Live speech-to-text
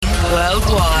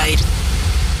worldwide.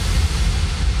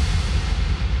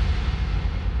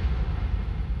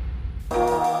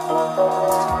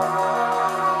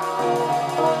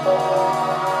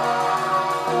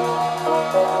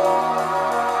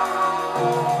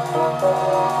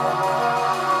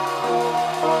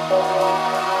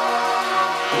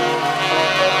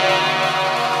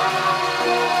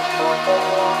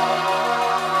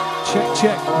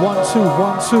 Check, 1 2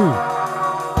 1 2.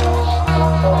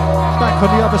 Back on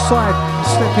the other side,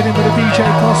 stepping in with a DJ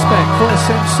Prospect for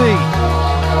SMC.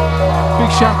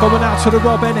 Big shout going out to the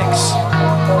Rob Enix.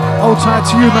 Hold tight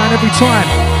to you, man, every time.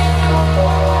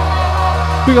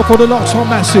 Big up on the Locked On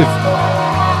Massive.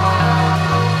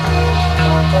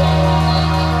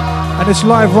 And it's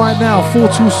live right now,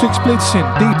 426 Blitzing,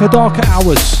 Deeper Darker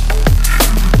Hours.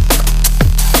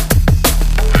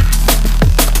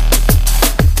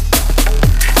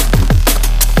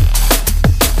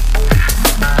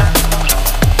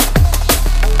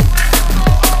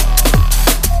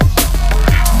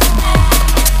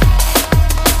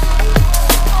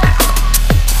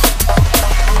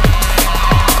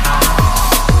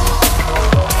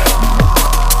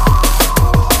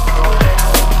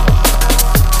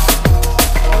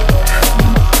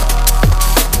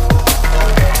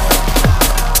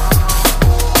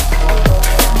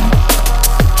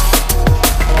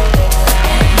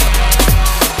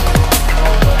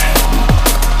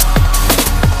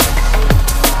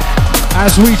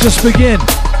 As we just begin,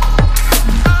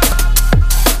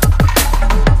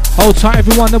 hold tight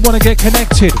everyone that want to get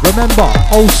connected. Remember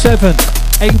 07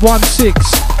 816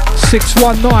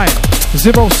 619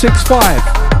 065.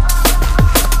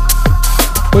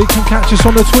 Or you can catch us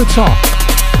on the Twitter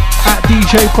at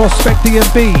DJ Prospect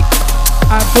DMB,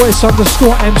 at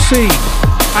voice_MC,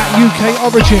 at UK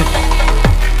Origin.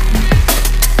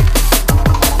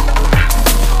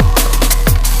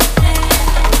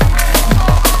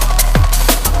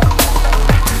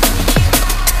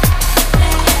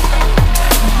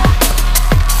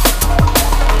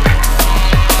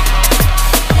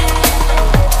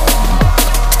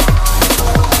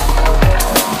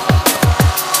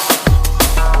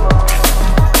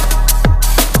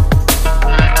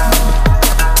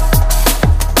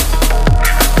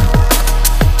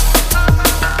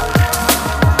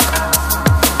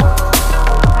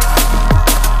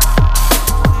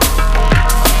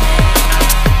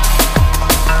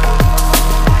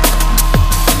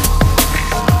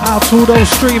 To all those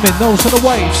streaming, those are the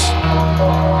waves.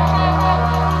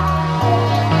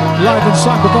 Live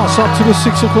inside with us up to the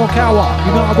 6 o'clock hour.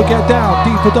 You know how we get down.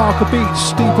 Deeper, darker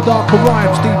beats, deeper, darker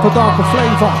rhymes, deeper, darker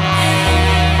flavour.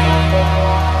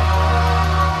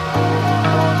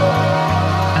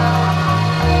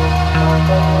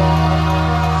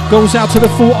 Goes out to the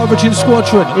full Origin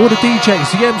Squadron, all the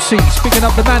DJs, the MCs, picking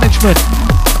up the management.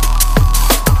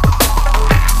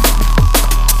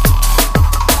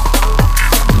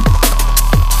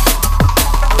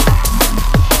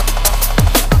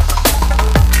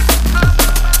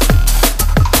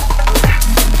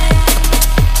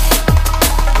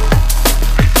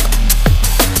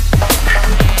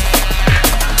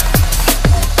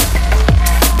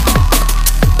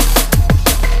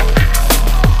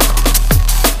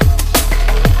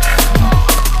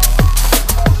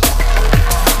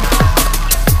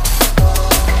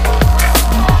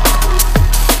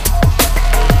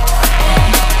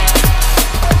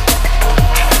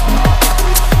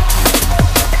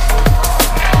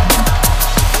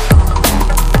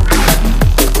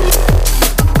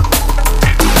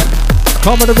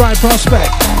 Come with the right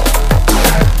Prospect.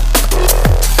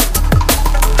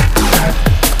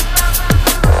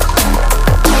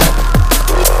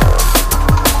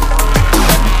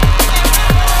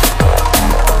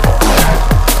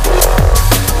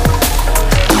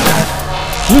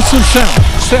 Listen, sound.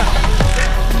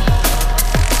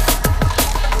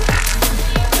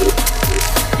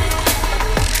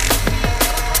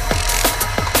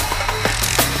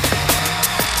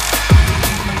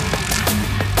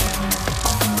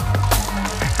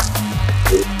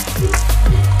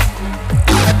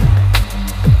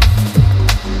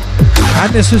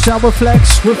 And this is our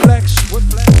Reflex.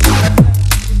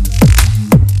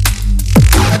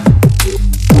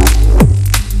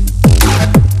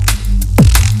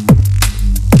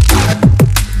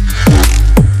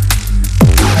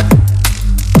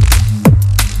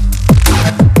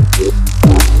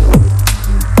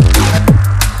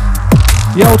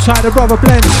 Yo, tight the brother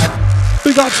blends.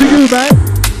 Big up to you, man.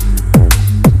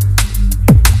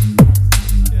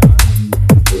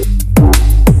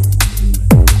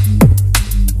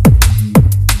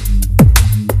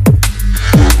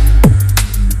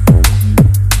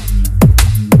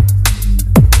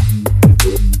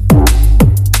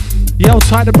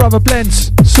 tight the brother blends.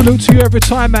 Salute to you every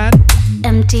time, man.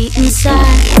 Empty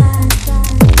inside.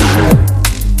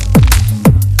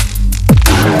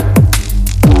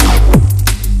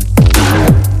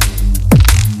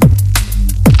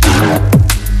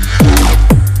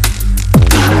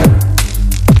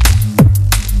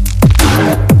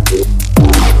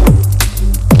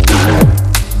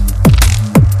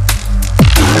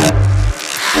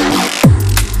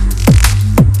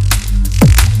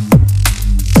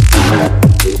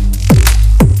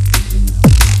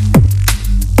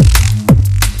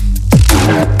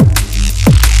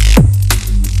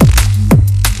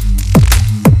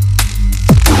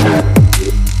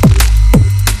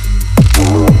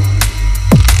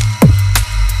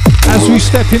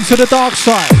 Step into the dark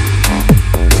side.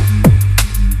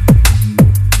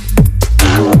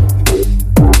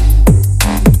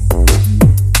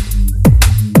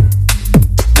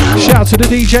 Shout to the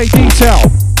DJ Detail.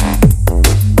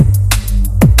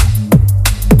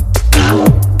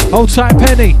 Hold tight,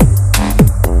 Penny.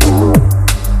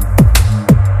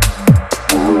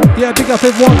 Yeah, big up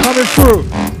everyone coming through.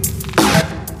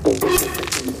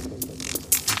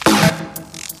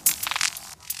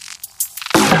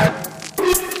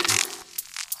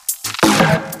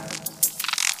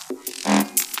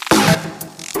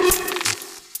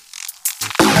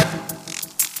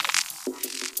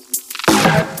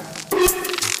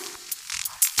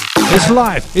 It's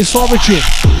live, it's Origin.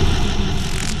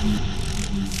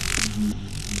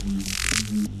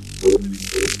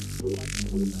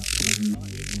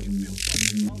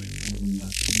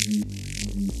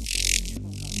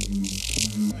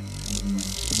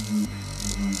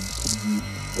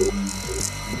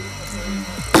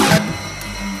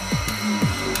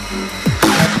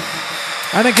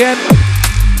 And again.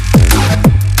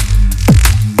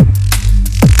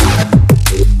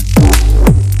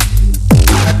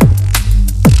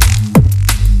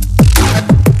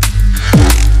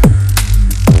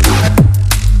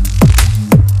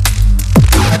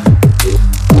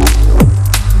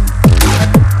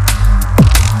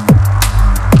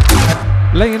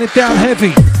 Laying it down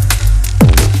heavy.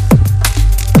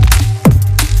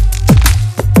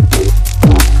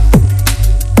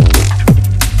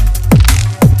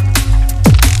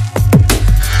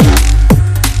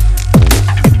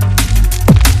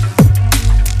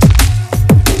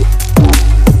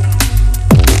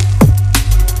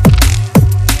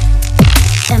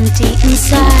 Empty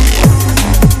inside.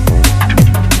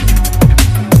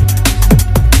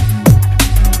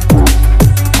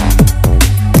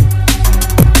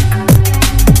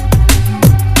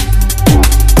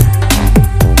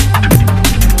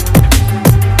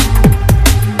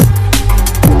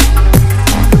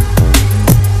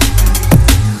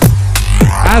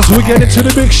 As we get into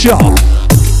the big shop.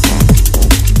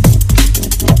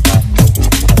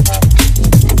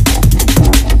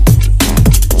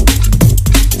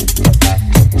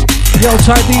 Yo,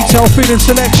 tight detail, feeling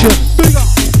selection. Big up.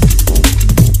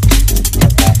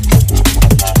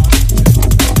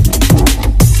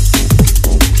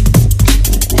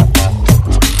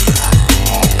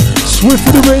 Swift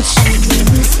for the wrist.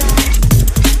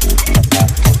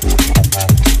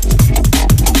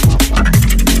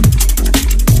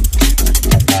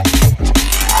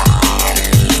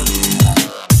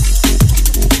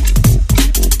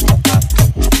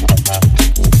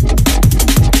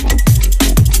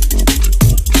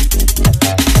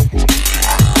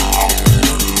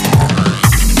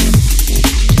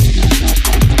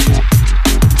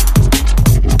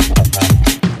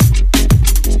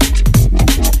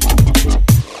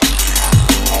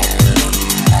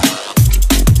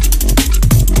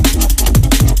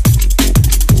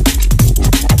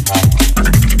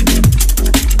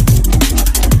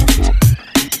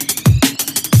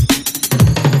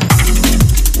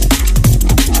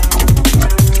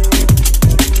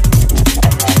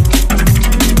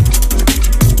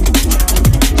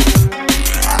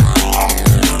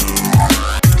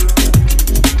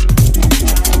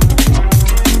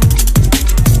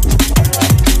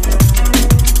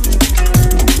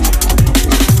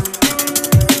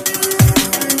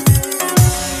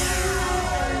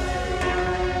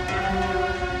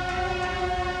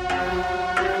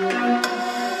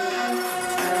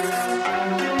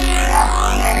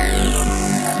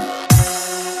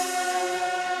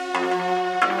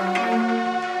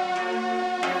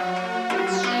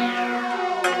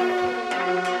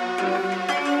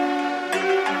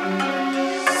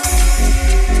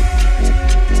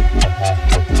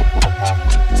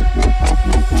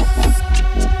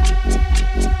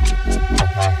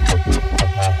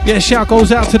 Yeah, shout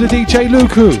goes out to the DJ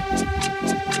Luku.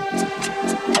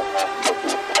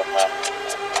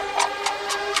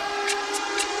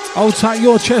 Hold tight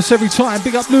your chest every time.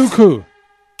 Big up Luku.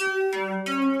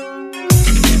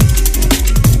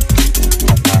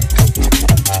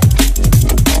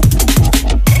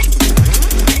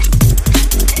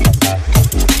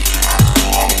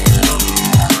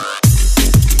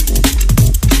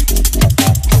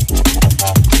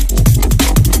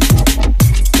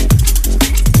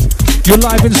 You're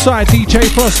live inside DJ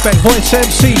Prospect, Voice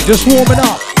MC, just warming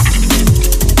up.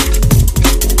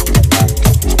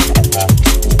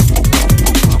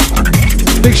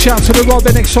 Big shout to the Rob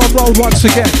NX on roll once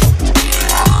again.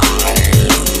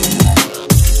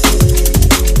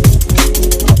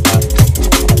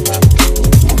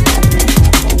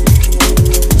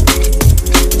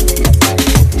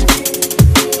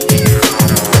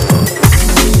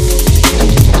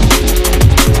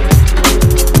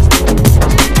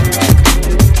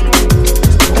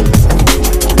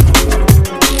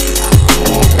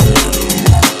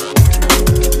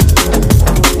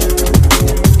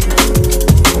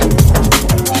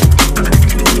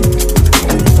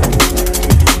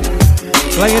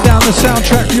 Laying down the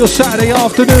soundtrack for your Saturday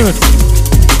afternoon.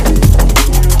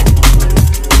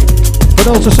 For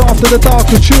those just after the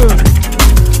darker tune.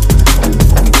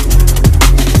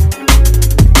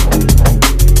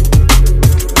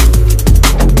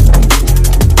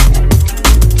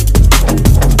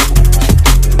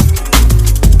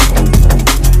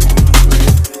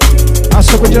 I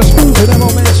said we're just moving the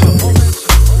momentum.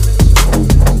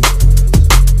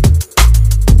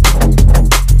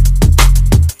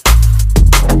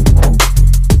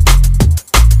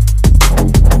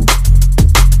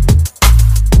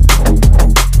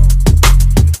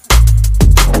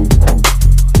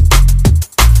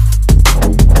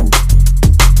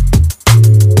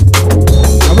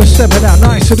 Stepping out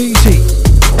nice and easy.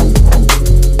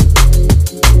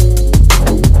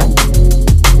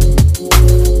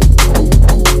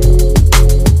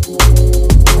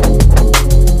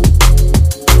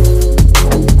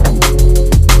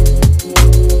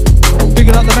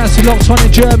 Bigging up the massive locked on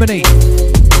in Germany.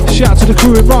 Shout to the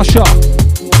crew in Russia.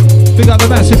 Big up the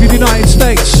massive in the United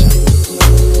States.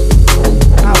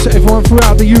 Out to everyone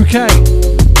throughout the UK.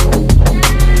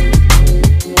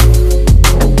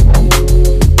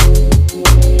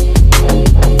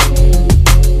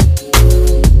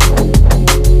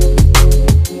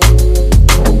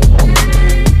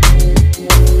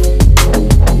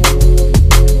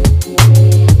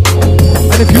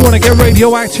 If you want to get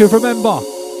radioactive, remember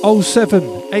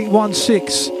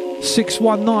 07816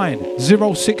 619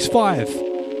 065.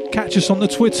 Catch us on the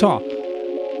Twitter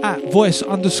at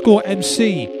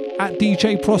voice_MC, at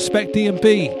DJ Prospect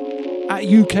DMB, at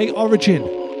UK Origin,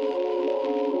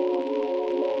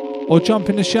 or jump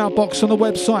in the shout box on the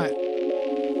website.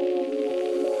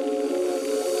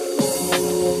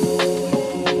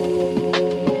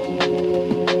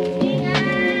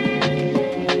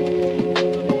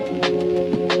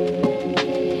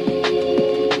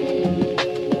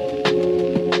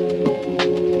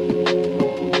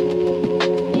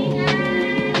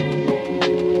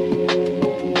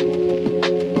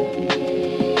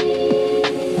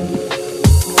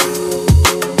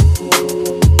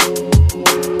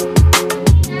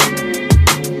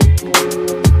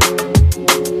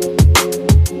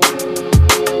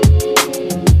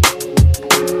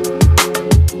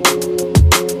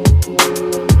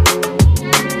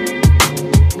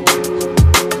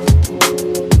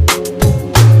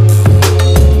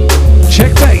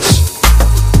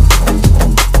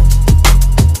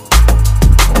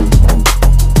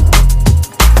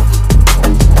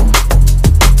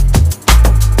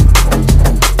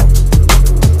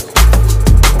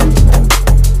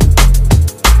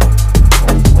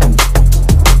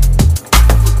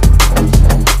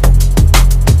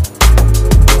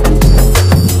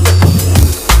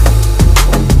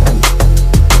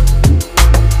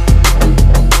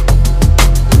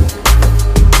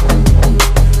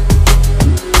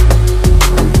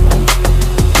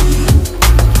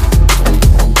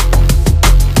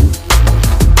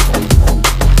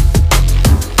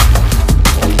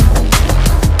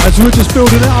 As we're just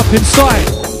building it up inside,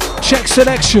 check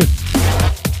selection.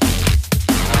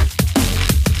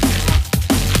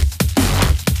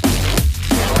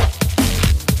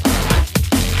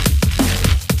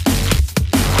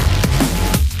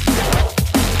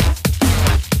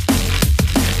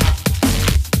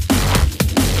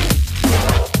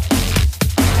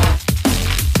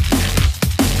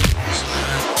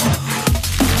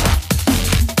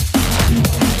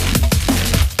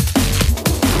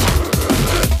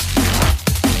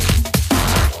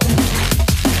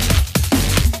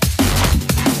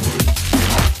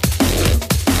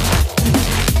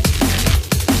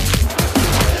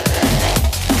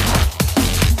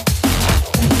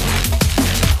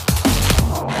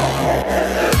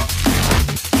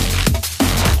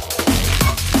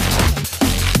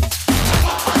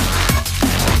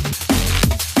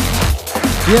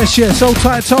 Yes, Old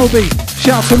Tight Toby.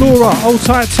 Shout to Laura, Old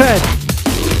Tight Ted.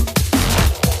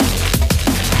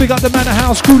 Big up the Manor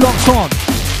House crew locked on.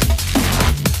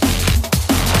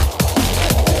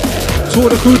 To all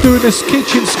the crew doing this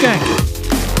kitchen skank.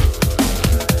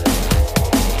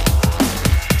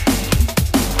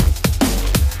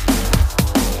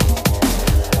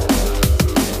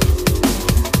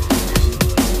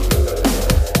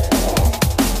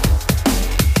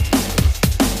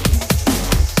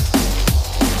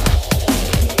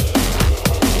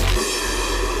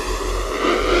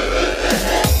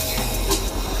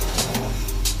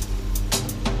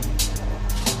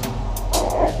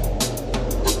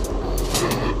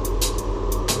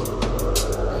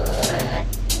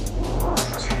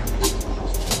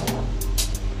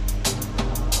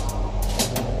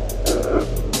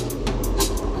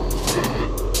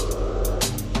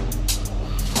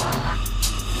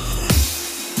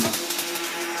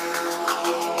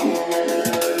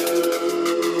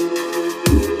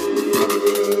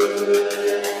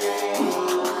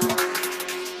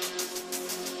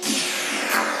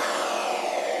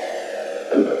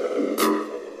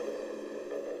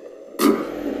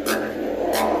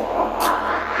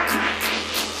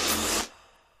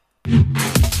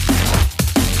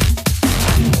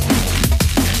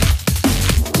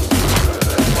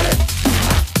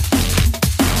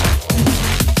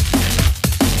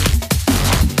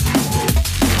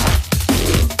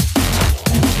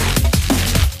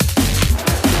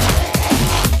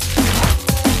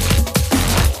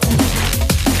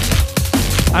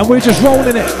 And we're just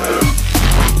rolling it.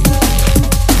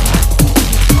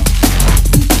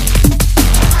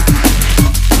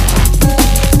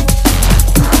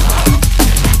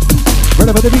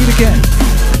 Ready for the beat again.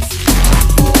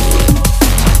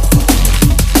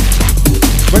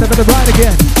 Ready for the ride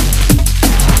again.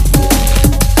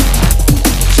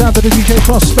 Sound of the DJ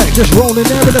Prospect, just rolling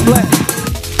there with the blend.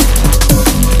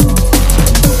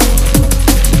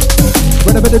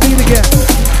 Ready for the beat again.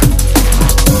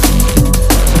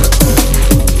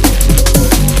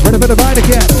 Ready for the ride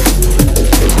again.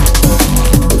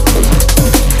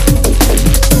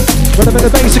 Ready for the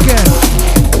bass again.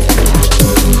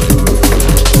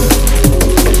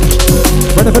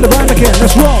 Ready for the rhyme again.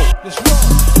 Let's roll. Let's roll.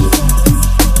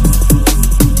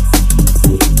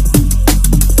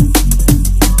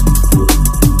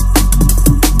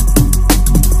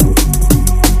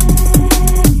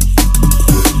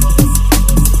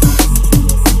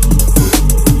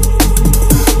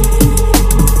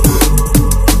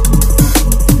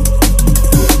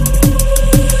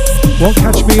 Won't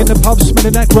catch me in the pub,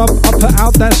 smelling that grub. I put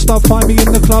out that stuff, find me in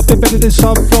the club, embedded in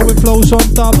sub, flowing flows on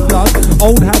dub blood.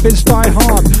 Old habits die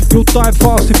hard, you'll die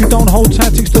fast if you don't hold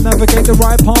tactics to navigate the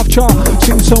right path chart.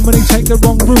 Seen so many take the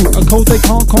wrong route, a code they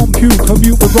can't compute.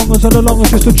 Commute with wrongers and the longers,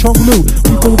 just a chong loot.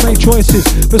 We've all made choices,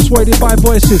 persuaded by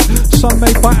voices. Some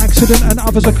made by accident and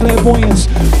others are clairvoyance.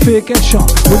 Fear gets you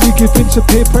when you give in to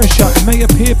peer pressure. It may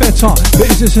appear better, but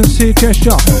is a sincere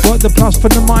gesture. Work the plus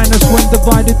from the minus when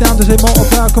divided down to say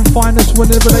multiply confine.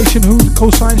 When in a relation who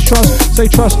co-signs trust, say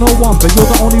trust no one, but you're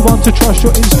the only one to trust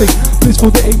your instinct.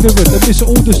 Blissful the ignorant, they miss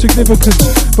all the significance.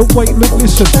 But wait, look,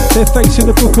 listen, they're facing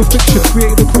a book of fiction,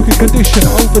 created a crooked condition,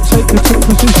 overtake the took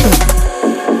position.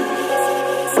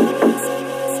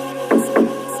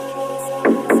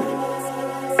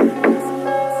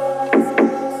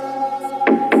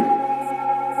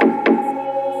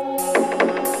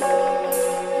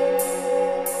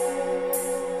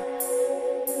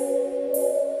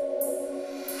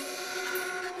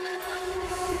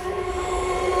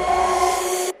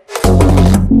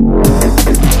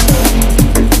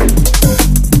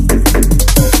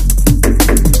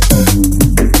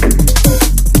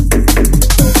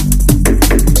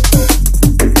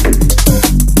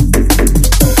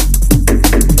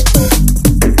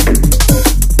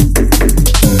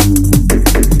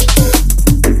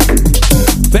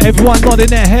 Everyone nodding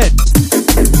their head.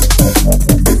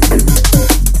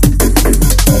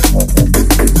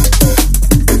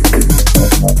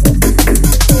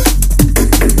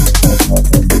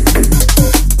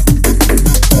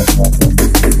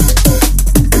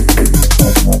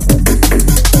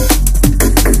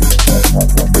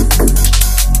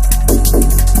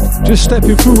 Just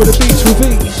stepping through with the beats with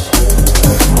ease.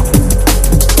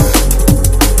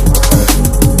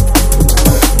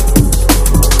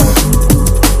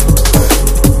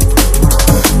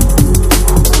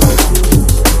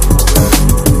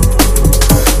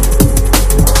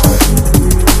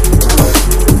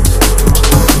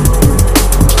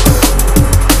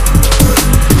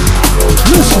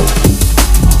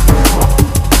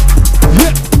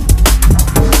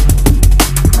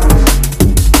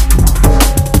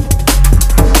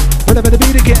 Ready for the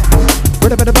beat again.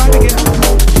 Ready for the bite again.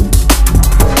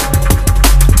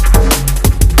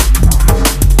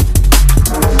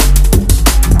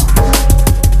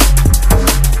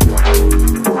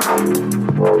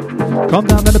 Come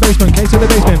down in the basement, case of the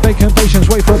basement, vacant patience,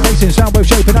 wait for a pacing, sound wave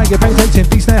shaping, now you're painting,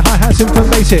 beat snare, hi-hats,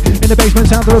 infant bass it. In the basement,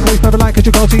 sound of replacement, like cause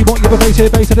you can't see what you've evaded.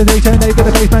 Bass to the data, nade to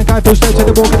the basement, guy full steps to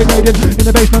the walk of the gradient. In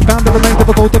the basement, found the remain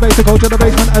difficult, debate the culture of the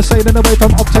basement, as sailing away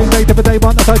from obtain data for day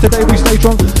one. Aside today, we stay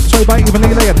strong, sway by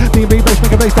evenly layered. D&B bass,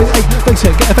 make a bass, face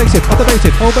it, get a face it, off the base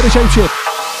it, over the shape shift.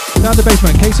 Down the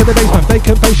basement, case of the basement,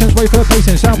 vacant patience, wait for a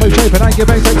pacing, sound wave shape, and I get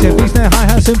bass racing, beat snare,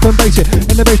 hi-hats, infant bass it.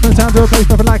 In the basement, sound of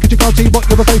replacement, for like cause you can't see what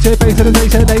you've evaded. Bass to the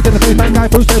data, nade to the basement,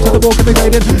 guy full steps to the walk of the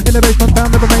gradient. In the basement,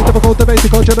 found the remain difficult, debate the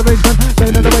culture of the basement,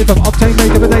 sailing away from obtain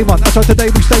data for day one. That's why today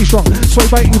we stay strong, sway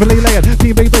by evenly layered.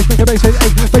 D&B bass, make a bass it,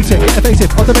 face it, get a face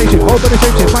it, off the base it, over the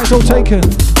shape shift, mine's all taken.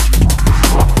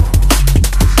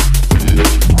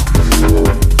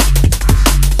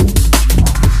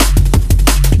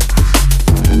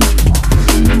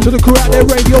 To the crew out there,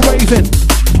 radio raving.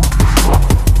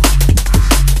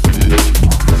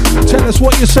 Tell us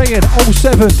what you're saying.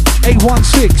 07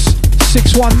 816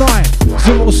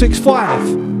 619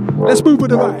 065. Let's move with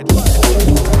the ride.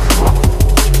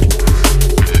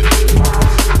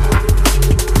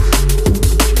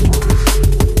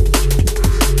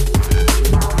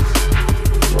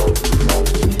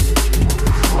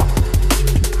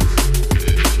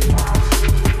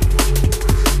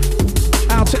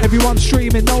 To everyone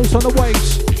streaming, those on the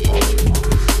waves,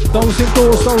 those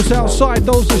indoors, those outside,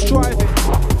 those that's driving.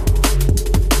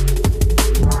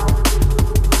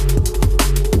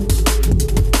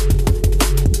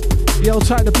 Yell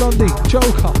tight the Blondie,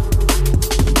 Joker.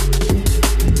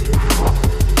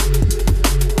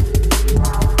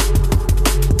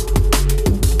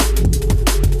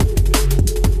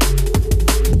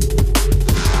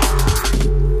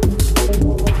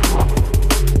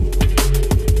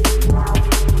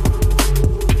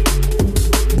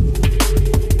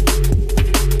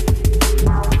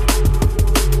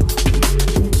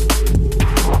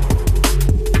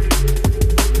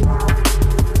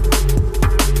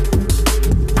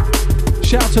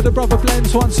 Shout to the brother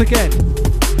Blends once again.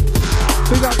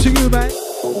 Big up to you, man.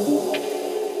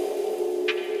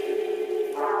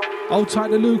 Old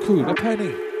tight the Luku, the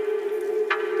Penny.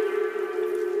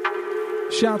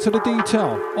 Shout to the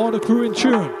Detail, all the crew in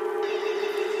tune.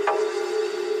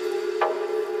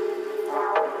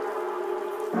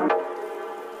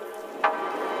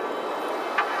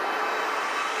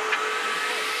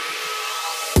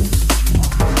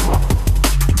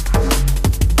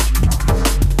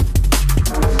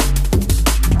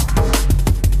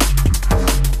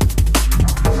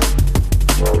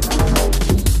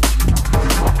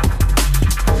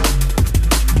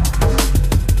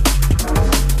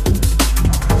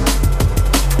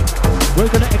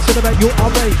 You're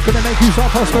irate, gonna make you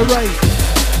start perspirate.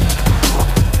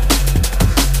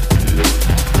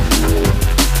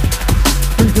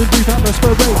 Breathe out,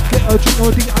 respirate, get urgent or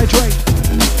dehydrate.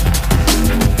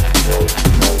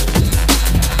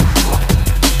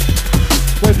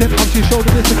 Wave them up to your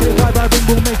shoulder, dissipate, vibrating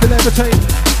will make you levitate.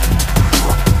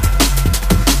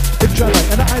 If gyrate,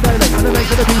 and I dilate, and the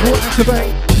legs of the people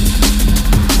activate.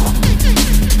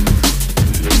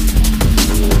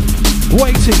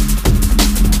 Waiting.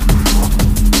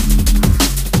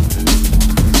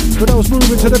 For those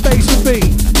moving to the bass and beat.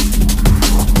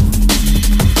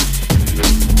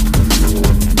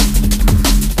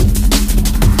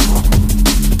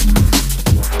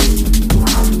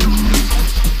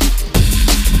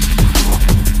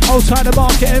 Old tight the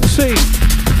market MC.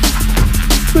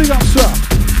 Big up, sir.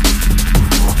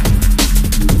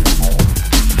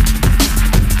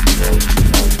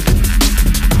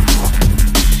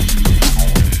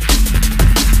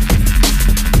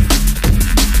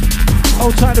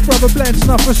 Old tight the brother Blends,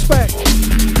 enough respect.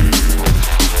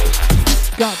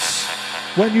 Guts.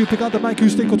 When you pick up the mic, you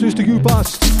stick or twist or you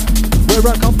bust. Where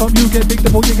I come from, you get big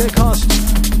before you get cussed.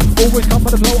 Always come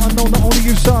by the flow unknown, not only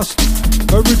you sus.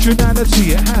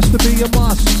 Originality, it has to be a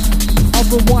must.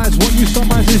 Otherwise, what you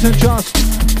summarize isn't just.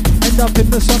 End up in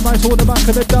the sunlight or the back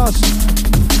of the dust.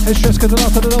 It's stress cause the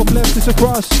last of the loaf left is a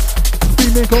crust.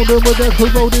 Beaming golden with their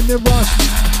corroding in rust.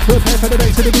 Prepare for the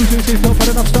days of the boozing, see if not for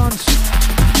enough stunts.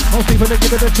 Most people they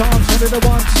give it a chance, and it at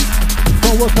once.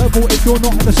 Throw a curveball if you're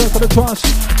not in the circle of trust.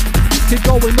 Keep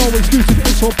going, no excuse if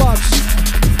it's or buts.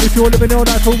 If you're living your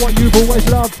life for what you've always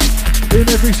loved. In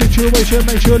every situation,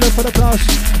 make sure look for the plus.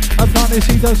 And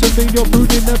planting doesn't mean you're food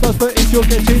in the bus, but if you're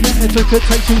getting the etiquette,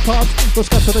 take 2 parts. Go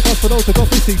scuff to the cuss for those who got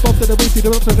 50. Bob to the whiskey, the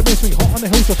up to the mystery. Hot on the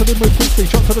hills, just in with crispy.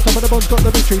 Shot to the top of the bones, got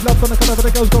the victory. Love on the color of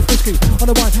the girls, got frisky. On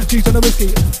the wine, cheese on the whiskey.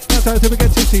 That's how till we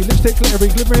get tipsy. Lipstick glittery,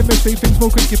 glimmering mystery. Things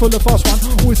more crispy, full of fast one.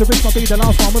 Always the risk might be the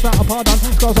last one without a pardon.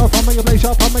 Scars are fun, make a play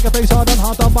sharp, fun, make a face hard and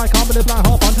hard done by can't believe like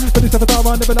half on. But it's never done,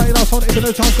 never let it last on. Even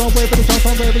though time's gone, wherever the time's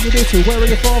gone, wherever you did to, where are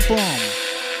you far from?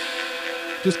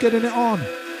 Just getting it on.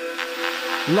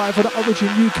 Live at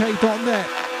originuk.net.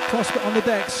 Prospect on the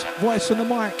decks. Voice on the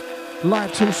mic.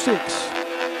 Live till 6.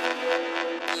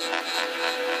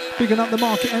 Bigging up the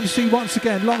Market MC once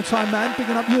again. Long time man.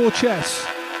 Bigging up your chest.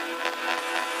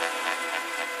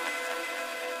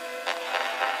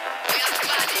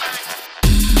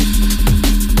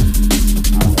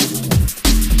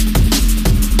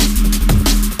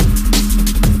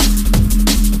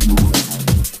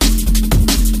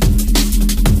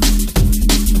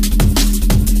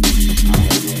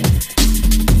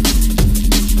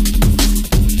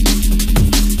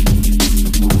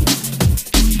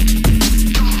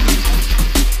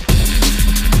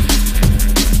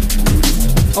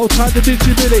 Old time to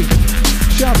Digi Billy.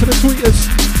 Shout to the tweeters.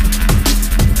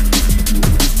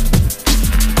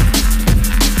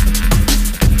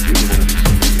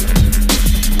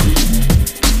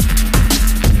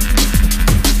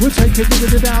 We'll take it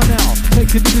down now.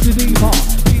 Take it deeper.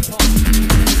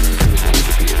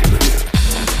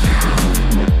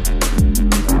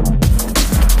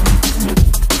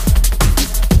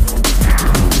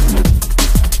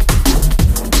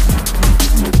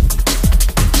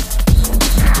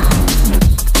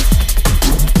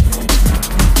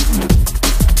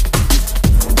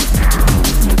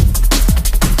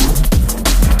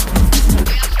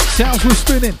 Sounds were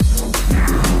spinning.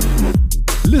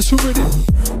 Listen with it.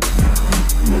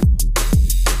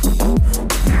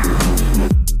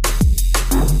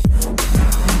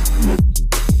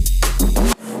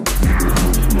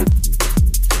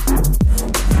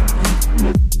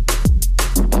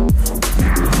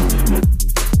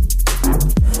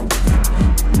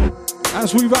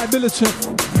 As we ride militant.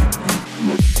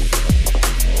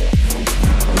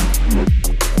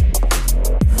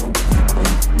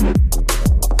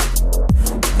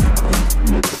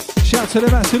 Shout to the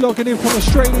massive logging in from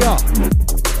Australia.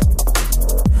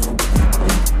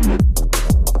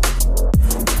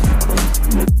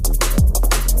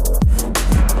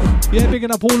 Yeah,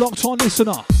 bigging up all locked on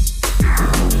listener.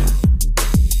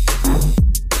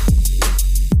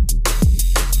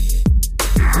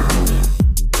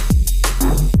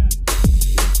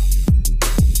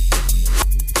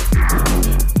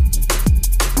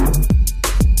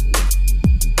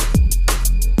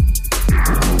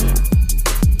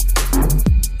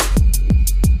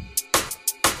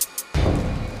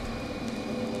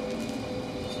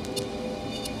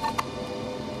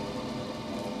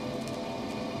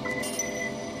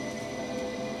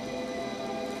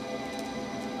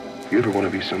 You ever want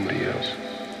to be somebody else?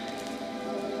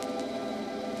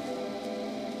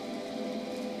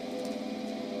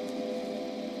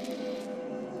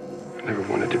 I never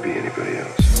wanted to be anybody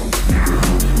else.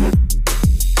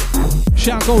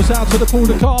 Shout goes out to the Pull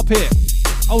the Carpet.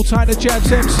 Old time to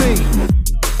Jabs MC.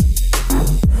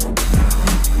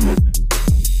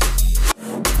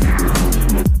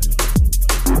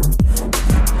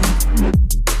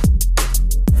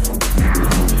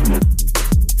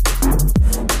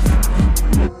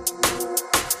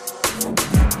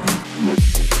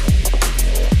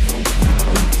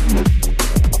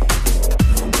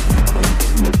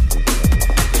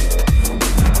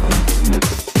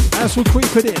 As we're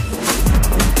creeping in.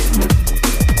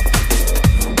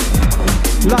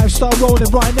 Lifestyle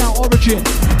rolling right now, Origin.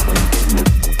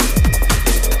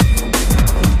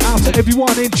 Out to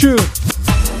everyone in tune.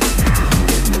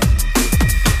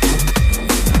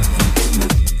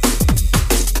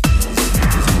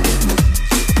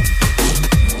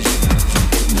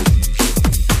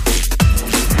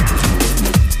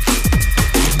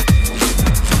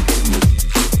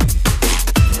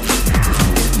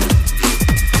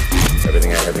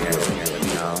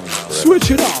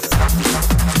 Switch it up.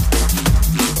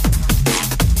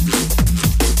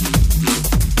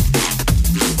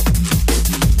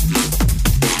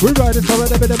 We're riding for a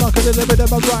little bit of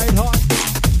a ride hard.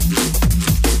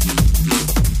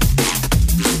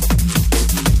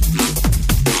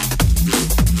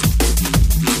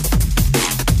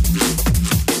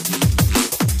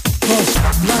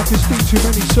 Life is Too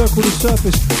many circle the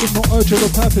surface with no urge or a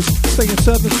purpose. Stay in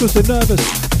service cause they're nervous.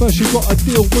 First you gotta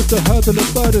deal with the hurdle of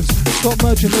burdens. Stop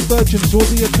merging the virgins or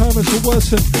the occurrence will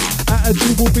worsen.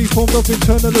 Attitude will be formed of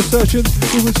internal assertions.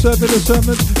 Who will serve in the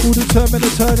sermons will determine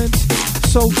the turnings.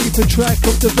 So keep a track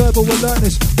of the verbal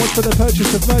alertness. One for the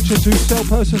purchase of merchants who sell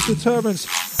persons deterrence.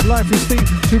 Life is deep,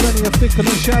 too many are thick and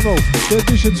shallow. Their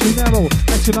vision too narrow,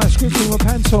 acting like script from a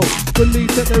panto. Believe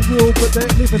that they're real but they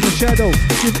live in the shadow.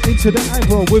 Give into the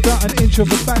aggro without an inch of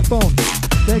a backbone.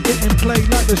 They're getting played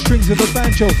like the strings of a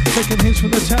banjo, taking hints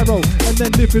from the tarot and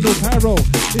then living on paro.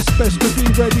 It's best to be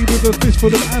ready with a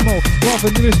fistful of ammo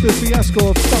rather than risk the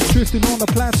fiasco of stuff drifting on the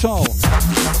plateau.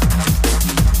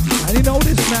 And you know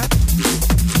this, man.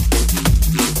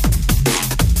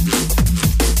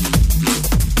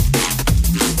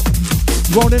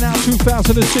 Rolling out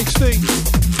 2016.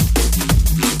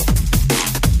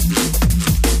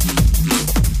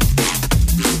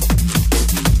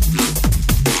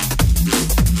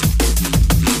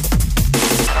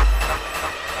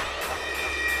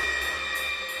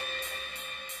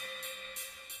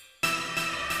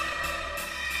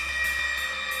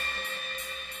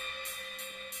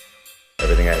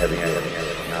 Everything I have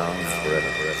now, forever.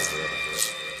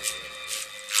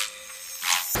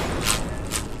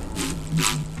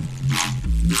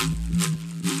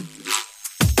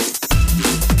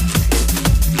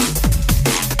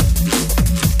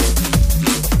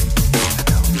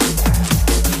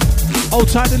 Old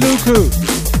Tiny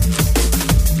Luku.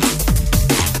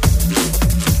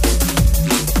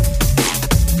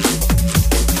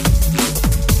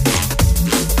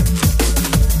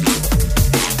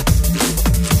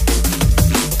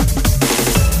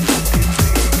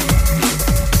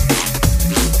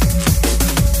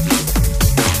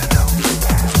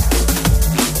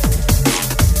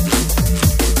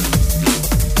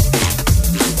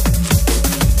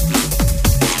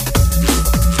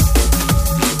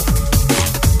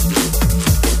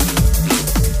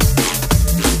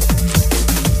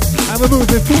 We're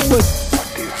moving forward.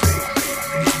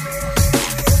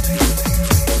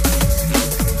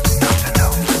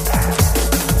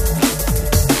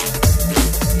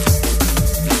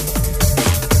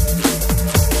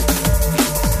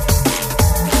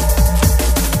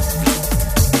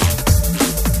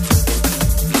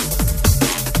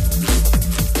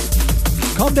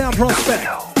 Calm down, Prospect.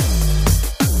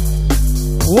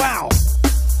 Wow.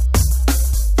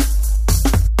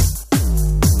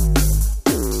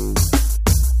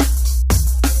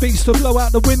 Beats to blow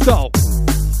out the window.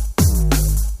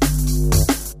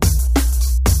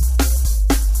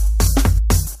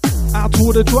 Out to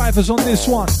all the drivers on this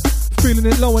one. Feeling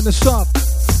it low in the sub.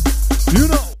 You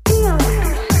know.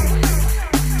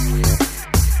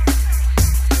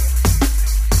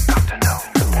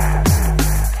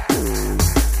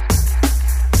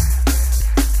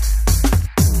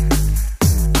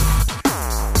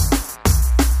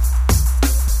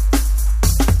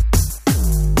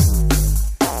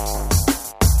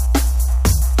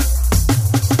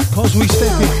 Cause we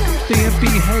stepping, DMB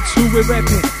heads who we're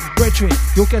repping. Brethren,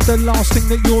 you'll get the last thing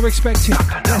that you're expecting.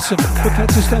 Lesson, prepare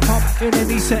to step up in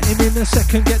any setting. In a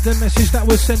second, get the message that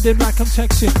we're sending like I'm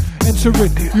texting.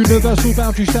 Entering universal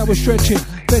boundaries that we're stretching.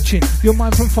 Fetching your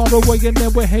mind from far away and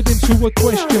then we're heading to a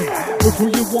question. With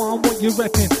who you are and what you're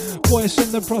repping. Voice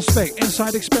in the prospect,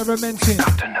 inside experimenting.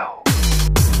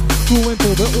 Drawing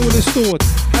for the all is stored.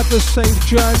 Have a safe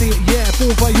journey, yeah,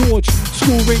 bon voyage.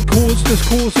 Scoring chords, just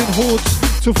causing hordes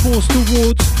to force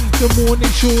towards the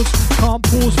morning shores. Can't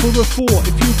pause for a thought.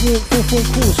 If you walk for full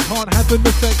course, can't have an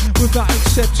effect without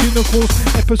accepting a course.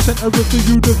 Epicenter of the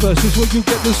universe is where you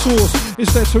get the source.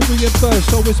 It's there to reimburse,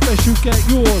 so it's best you get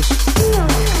yours.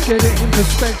 Get it in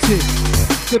perspective.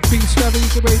 The beats vary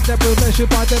the way that we're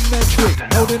measured by the metric.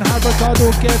 Holding high regard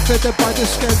or get fed up by the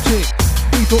skeptic.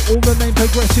 People all remain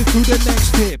progressive to the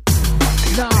next tip.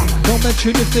 Nah, don't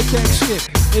mention if the deck skip.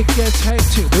 It gets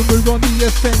hectic when we're on the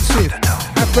offensive.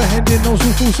 Apprehending those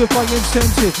who falsify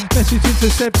incentive. Message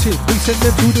intercepted, we send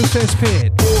them to the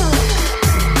cesspit.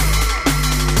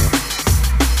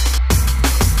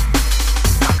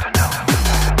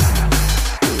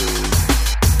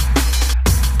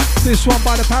 This one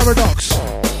by the Paradox.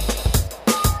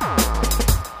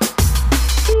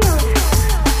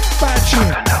 Bad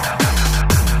tune.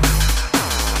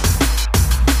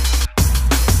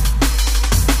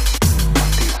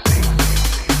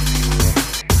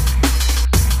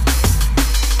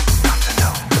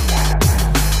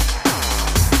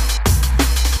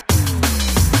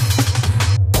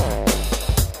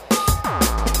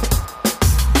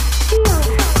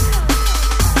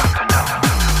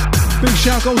 Big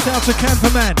shout goes out to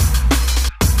Camperman.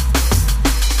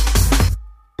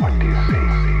 What do you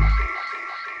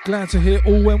glad to hear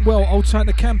all went well. Old tight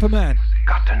the camper man.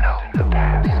 Got to know the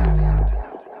past.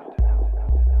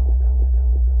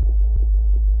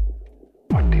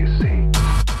 What do you see?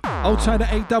 Old tight the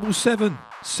 877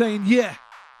 saying yeah.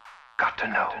 Got to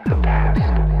know the past.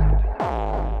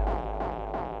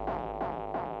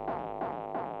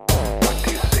 What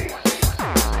do you see?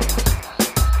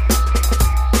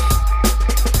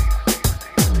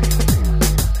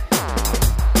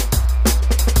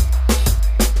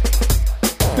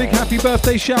 Big happy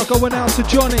birthday shout going out to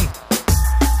Johnny.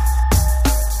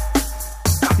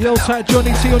 The old tight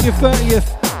Johnny T on your 30th.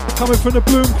 Coming from the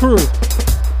Bloom crew.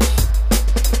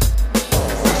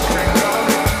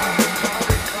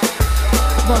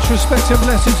 Much respect and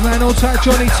blessings, man. Old tight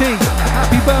Johnny T.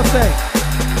 Happy birthday.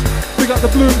 We got the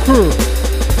Bloom crew.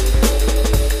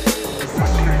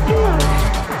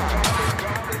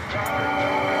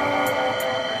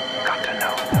 Got to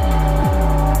know.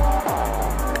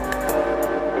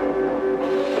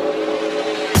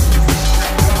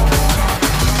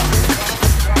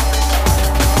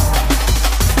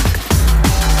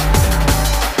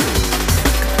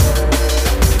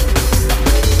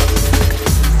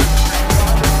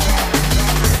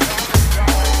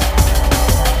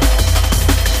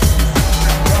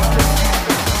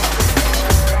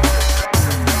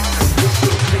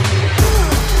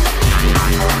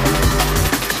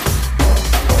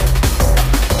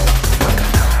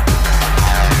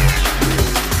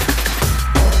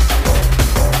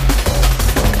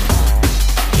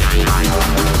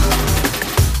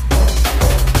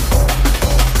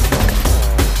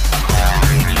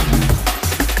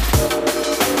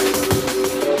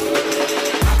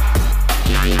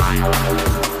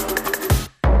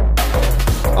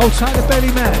 Old tight the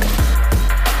belly man.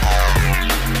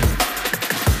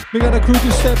 We got a crew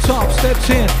just stepped up, stepped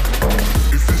in.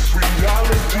 Is this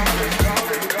reality?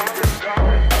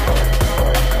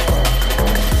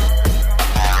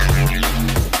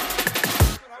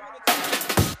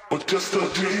 Or just a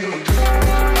dream?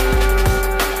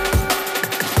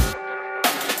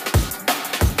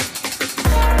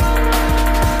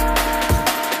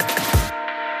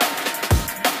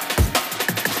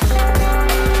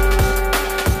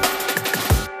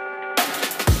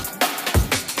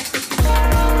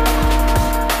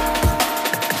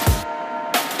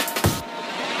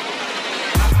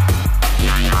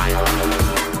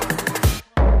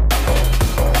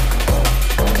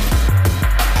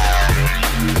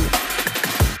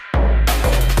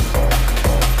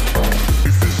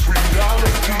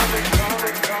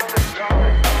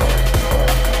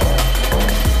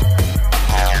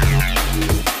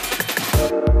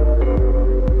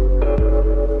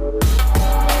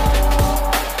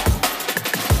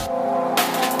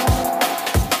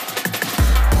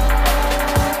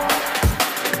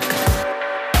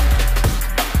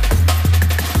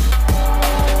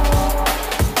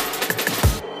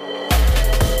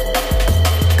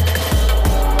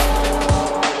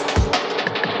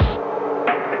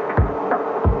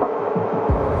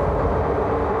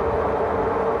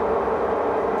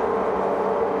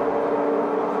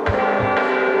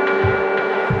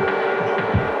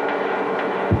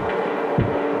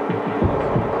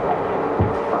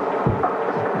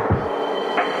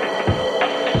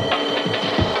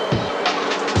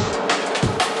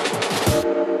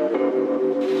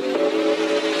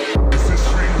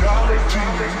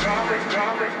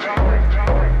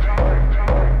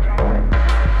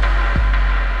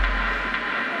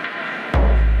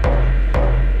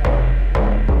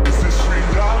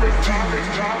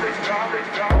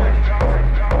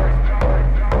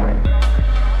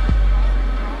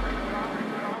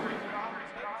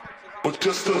 Or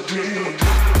just a dream?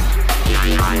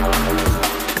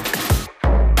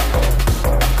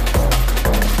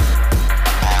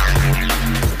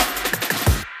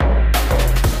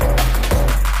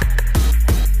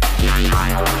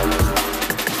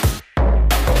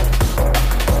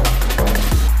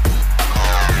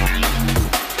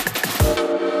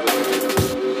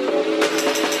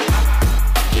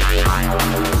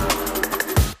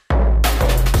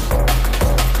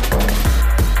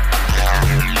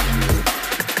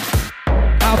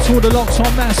 All the locks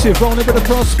on massive, rolling with the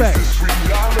prospect.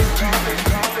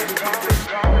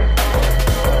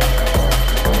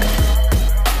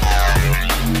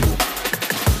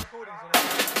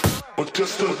 Or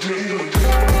just a dream?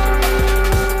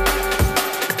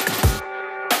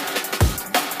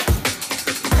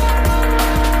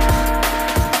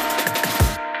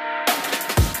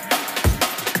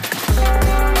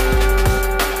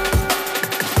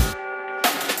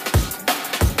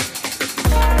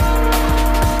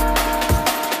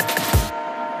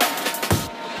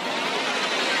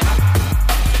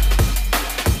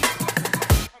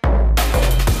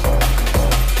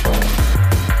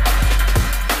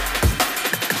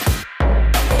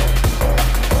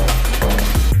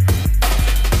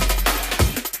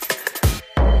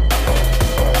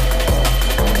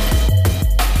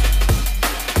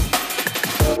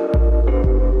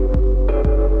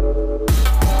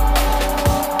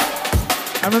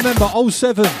 number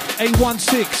 07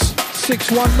 816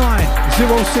 619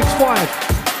 065.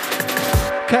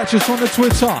 Catch us on the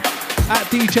Twitter at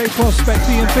DJ Prospect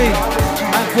DMB,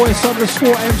 at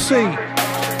voice_MC,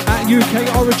 at UK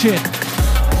Origin.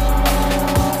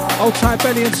 Old Ty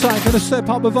Belly Inside gonna step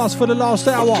up with us for the last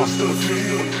hour.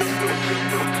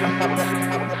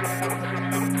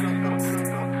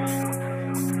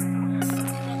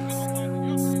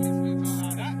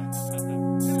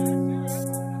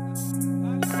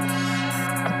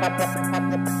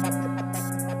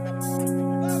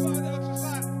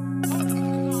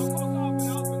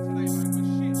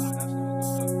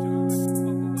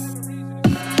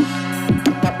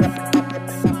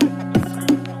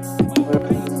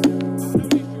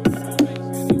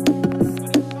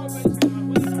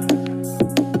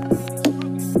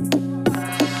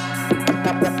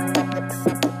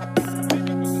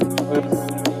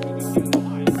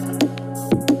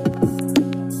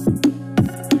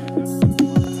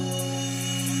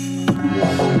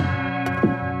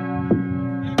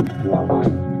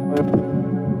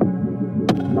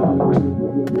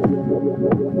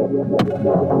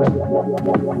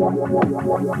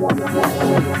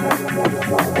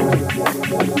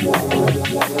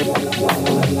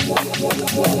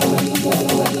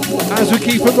 As we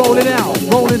keep it rolling out,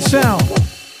 rolling sound.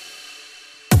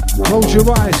 Close your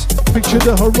eyes, picture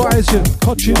the horizon,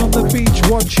 touching on the beach,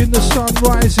 watching the sun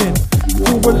rising.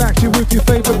 Feel relaxing with your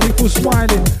favourite people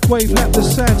smiling. Wave lap the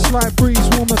sand, slight breeze,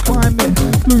 warmer climate.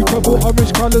 Blue, purple,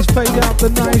 orange colours fade out the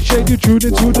night shade. You tune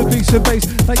into the beats and bass,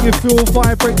 like you feel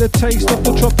vibrate the taste of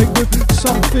the tropic with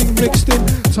something mixed in.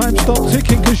 Time stop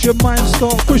ticking cause your mind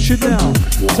start pushing now.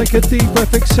 Take a deep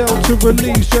breath, exhale to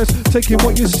release stress. Taking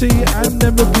what you see and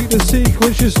then repeat the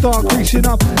sequence. You start creasing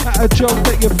up at a joke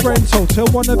that your friend told. Tell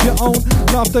one of your own,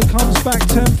 laughter comes back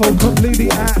tenfold,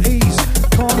 completely at ease.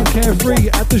 Calm and carefree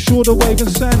at the shore, the wave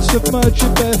and sand submerge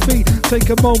your bare feet.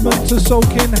 Take a moment to soak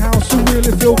in how to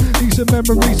really feel. These are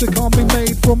memories that can't be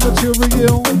made from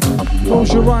material.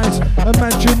 Close your eyes,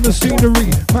 imagine the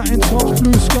scenery. Mountain tops,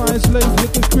 blue skies, laid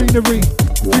with the greenery.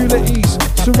 Feel at ease,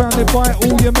 surrounded by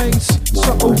all your mates.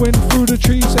 Subtle wind through the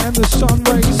trees and the sun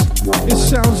rays. It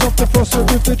sounds off the frosted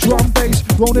with the drum bass.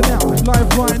 Rolling out,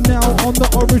 live right now on the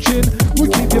Origin. We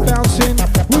keep you bouncing,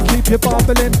 we keep you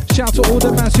bubbling. Shout to all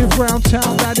the massive round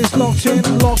town that is locked in,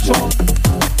 locked on.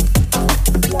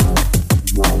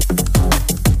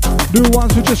 New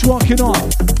ones we're just rocking on.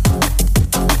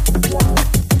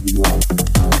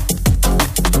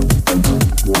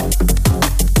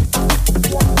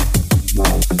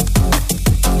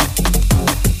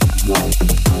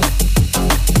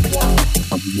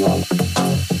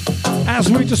 As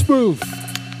we just move.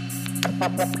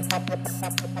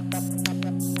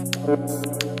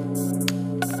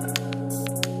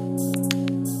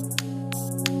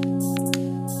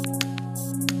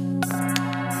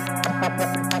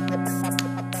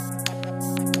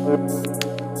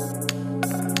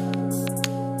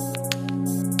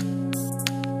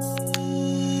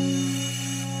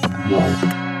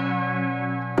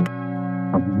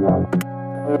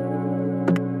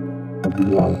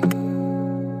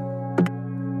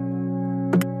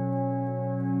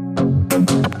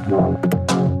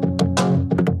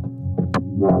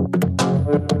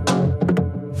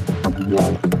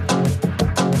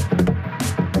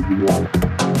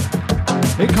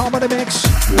 Here come the mix.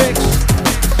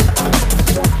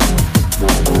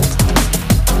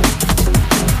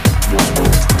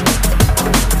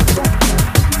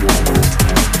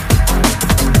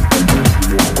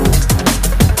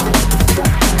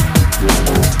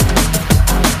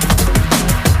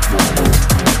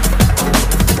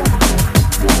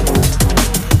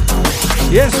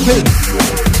 Yes, please.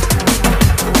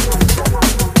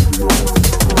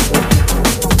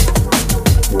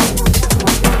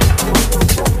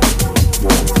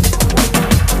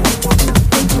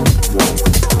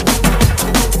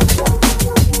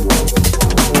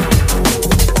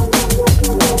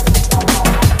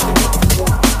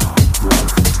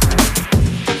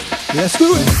 Let's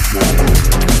do it.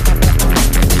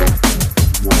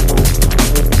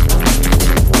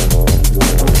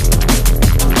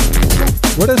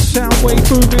 With a sound wave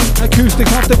booming,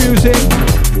 acoustic of the music.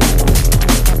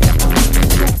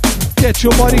 Get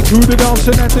your body to the dance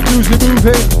and let the music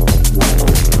moving.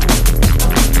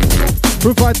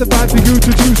 Provide the vibe for you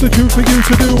to choose the tune for you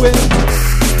to do it.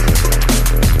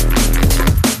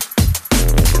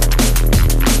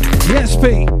 Yes,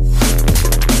 P.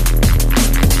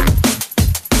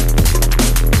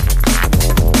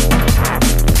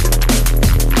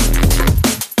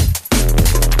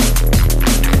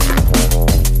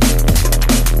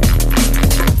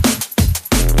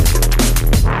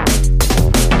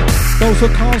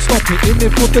 songs that can't stop it. In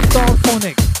it for the dark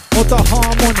phonic, or the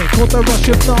harmonic, or the rush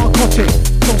of narcotic.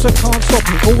 Songs that can't stop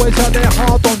it, always out there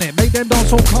hard on it. Make them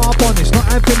dance on carbonics, not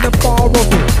having the bar of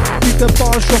it. Keep the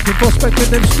bars rocking, prospecting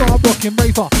them start rocking.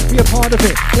 Raver, be a part of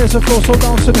it. There's a flow, so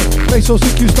dance on it. Bass so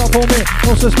sick you stop on it.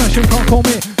 Also smashing, can't call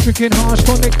me. Drinking harsh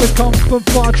tonic that come from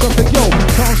far traffic. Yo,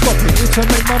 can't stop it. It's to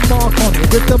make my mark on it.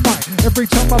 With the mic, every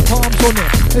time my palms on it.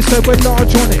 They say we're large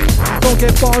on it. Don't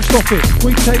get barged off it.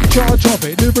 We take charge of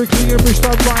it. Lyrically enriched,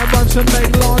 I write rhymes and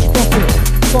make large profit.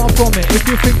 Far from it, if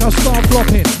you think I start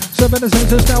flopping. 7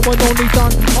 senses now and only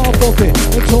done half of it.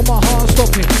 Until my heart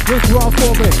stopping, with rough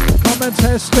for it. Come and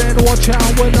test and watch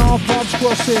out when our paths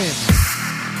crossing.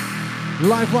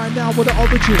 Live right now with the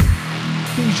origin.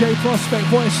 DJ Prospect,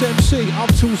 Voice MC,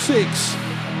 up till 6.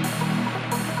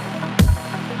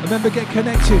 Remember, get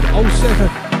connected, 07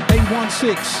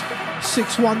 816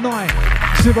 619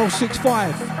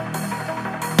 065.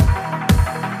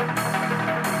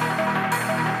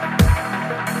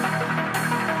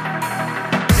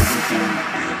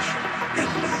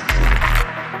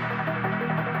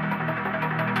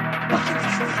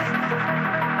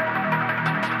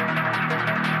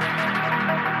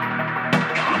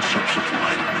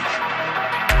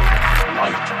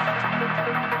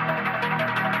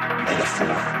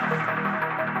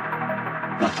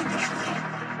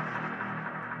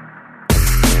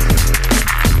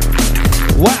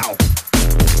 Wow!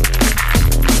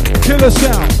 Killer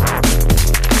sound!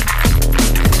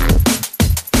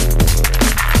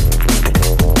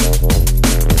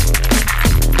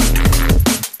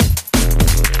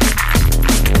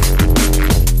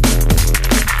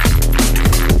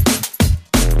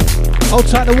 I'll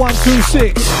take the 1, 2,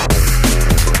 6.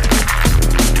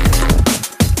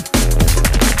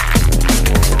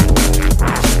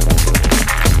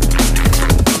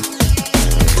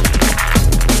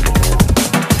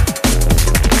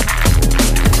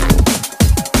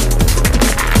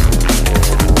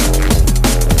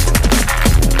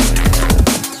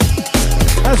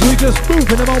 As we just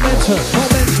move in the momentum.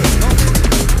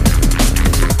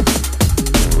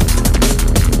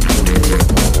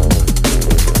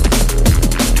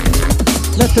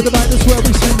 Left to the right, that's where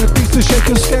we send the beats to shake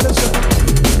your skeleton.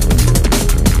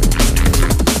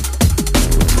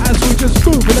 As we just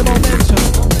move in the momentum.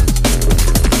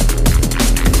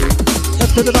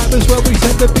 Left to the right, that's where we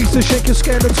send the beats to shake your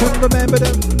skeleton. Remember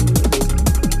them.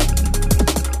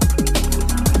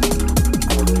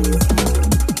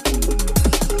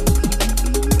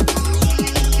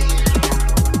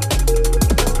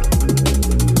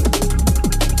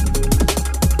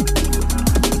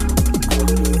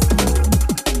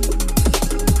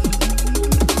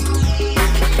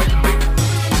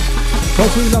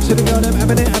 Who loves to the girl, them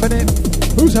having it.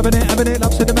 Who's having it,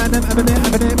 loves to the man, them having it.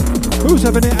 Who's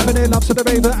having it, loves to the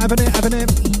raver, having it.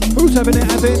 Who's having it,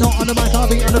 not on the mic, I'll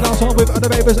be on the dance floor with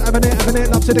other ravers, having it,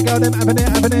 loves to the girl, them having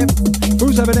it.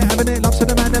 Who's having it, loves to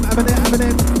the man, them having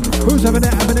it. Who's having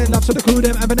it, loves to the crew,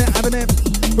 them having it.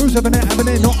 Who's having it,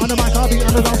 not on the mic, I'll be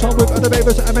on the dance floor with other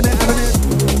ravers, having it.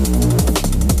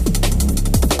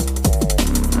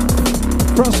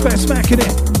 Prospect smacking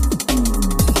it.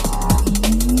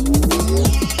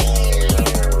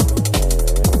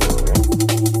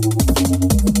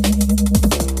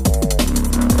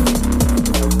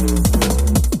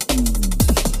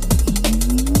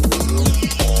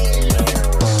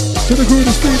 To the crew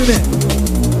that's feeding it.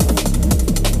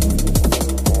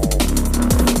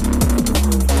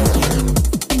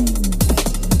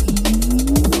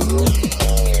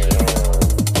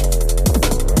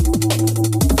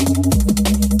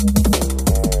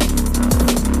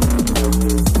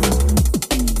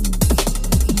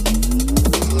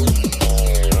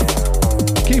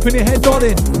 Keeping your head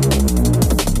nodding.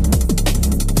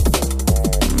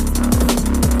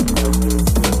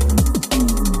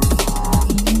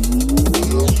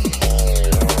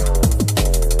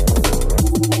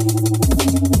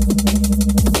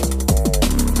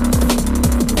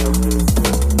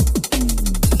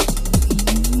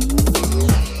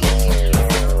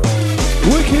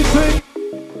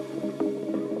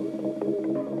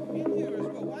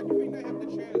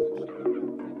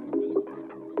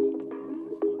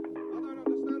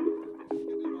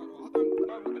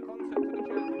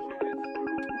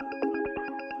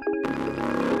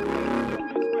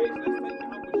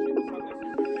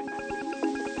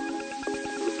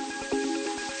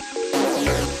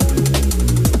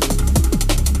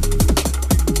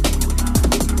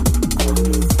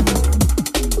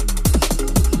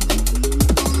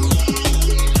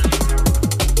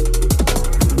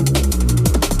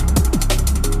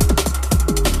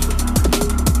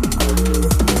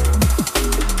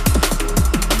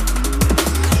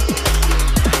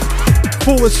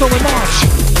 so in March.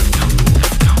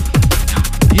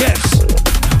 Yes.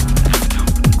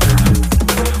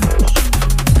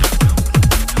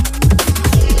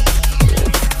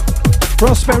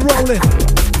 Prospect rolling.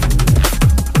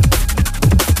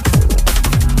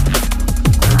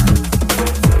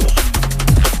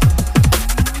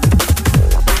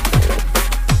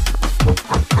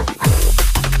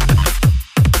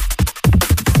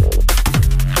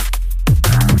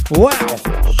 Wow.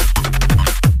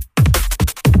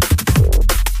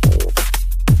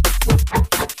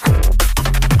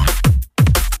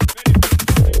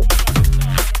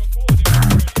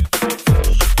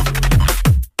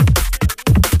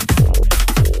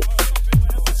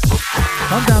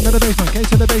 Come down to the basement, case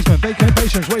to the basement, vacant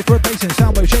patience, wait for a pacing,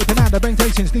 sound wave shaping out the bank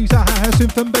takings, these are hi-hats,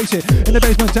 synth and bass it. In the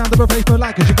basement, sound the replacement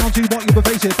like, cause you can't see what you've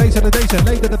effaced it. Face of the dation,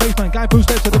 laid to the basement, guy who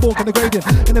steps to the walk in the gradient.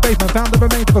 In the basement, found the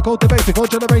remains of a cultivated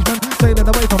culture arrangement, sailing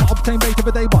away from obtained bait of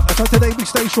a day one. That's how today we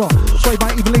stay strong, swayed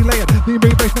by evenly layered, lean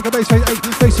rebase, make a base phase 8,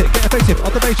 face it, get evasive,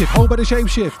 observation, hold by the shape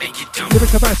shift.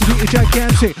 Lyric capacity is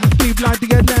gigantic, deep like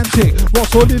the Atlantic,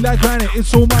 what's solid like granite,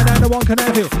 it's all mine and no one can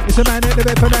have it. It's a man in the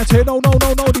bed fanatic, no,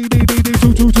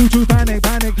 two, panic,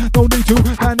 no need to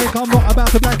panic, I'm not about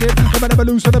to black it. I'm never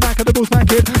lose to the back of the bull's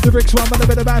packet. The bricks run with a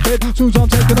bit of rapid. Soon as I'm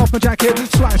taking off my jacket,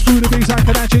 slice through the beats like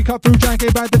an actually cut through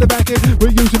jacket, right to the back it.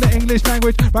 We're using the English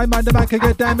language, right mind the back and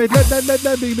get damaged.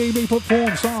 Let me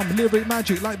perform some lyric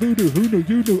magic like voodoo. Who knew?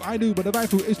 You knew, I knew, but the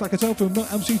rifle is like a cell phone,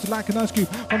 not MC to like an ice cube.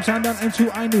 From Sandown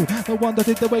into I knew, no one that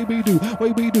did the way we do,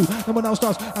 no one else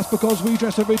does. That's because we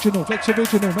dress original, flex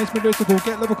original, makes me mystical,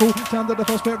 get lyrical. Sound of the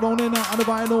first bit rolling out on the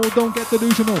vinyl, don't get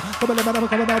delusional. Coming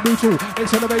out brutal,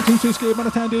 accelerate to skip on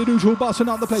a tandy neutral, busting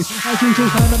up the place. As usual,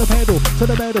 slam on the pedal, to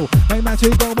the metal, make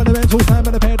massive bomb on the mental, slam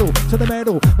on the pedal, to the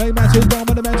metal, make massive bomb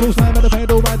on the mental, slam on the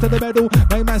pedal, right to the metal,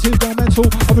 make massive bomb mental,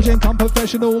 origin come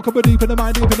professional, come deep in the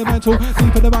mind, deep in the mental,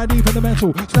 deep in the mind, deep in the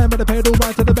mental, slam on the pedal,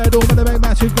 right to the metal, make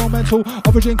massive bomb mental,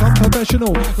 origin come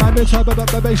professional, like me type about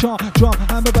the bass sharp, drum,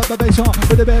 and about the bass sharp,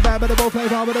 with the bear bad, with the ball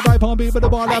flavor, with the right palm beat, with the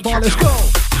bar, that bar, let's go!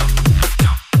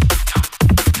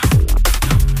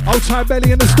 Old Time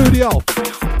Belly in the studio.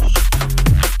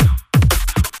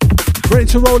 Ready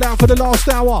to roll out for the last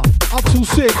hour. Up till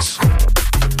 6.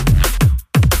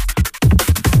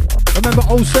 Remember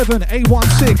 07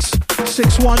 816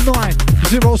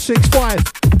 619 065.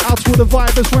 Out to the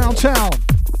vibers round town.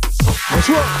 Let's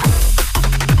rock.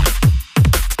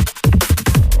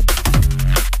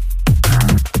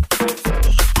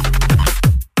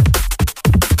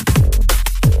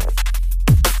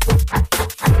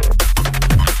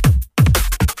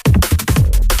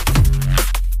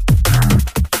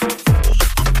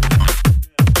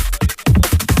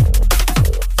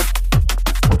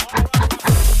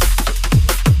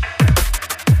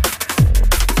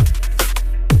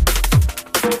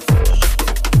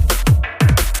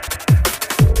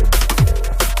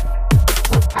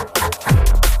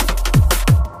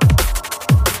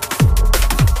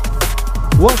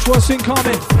 Watch what's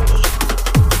incoming.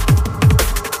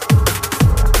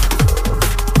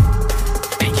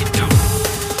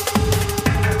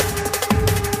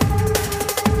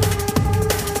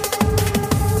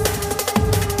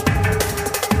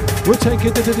 We'll take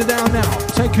it down now.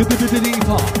 Take it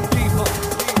deeper.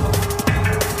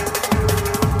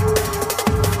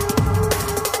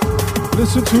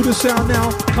 Listen to the sound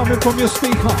now coming from your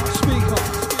speaker.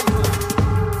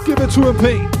 Give it to him,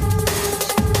 Pete.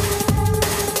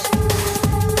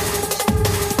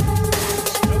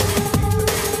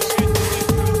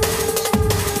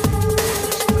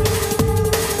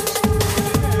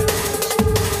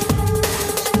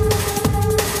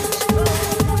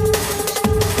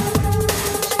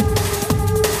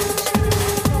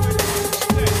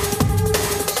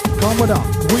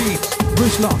 Weed,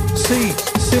 Rizla, C,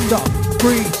 Cinder,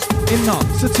 Breathe, Inna,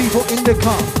 Sativa,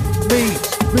 Indica, me,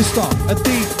 Mister, a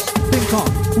deep thinker,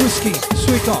 whiskey,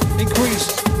 swigger,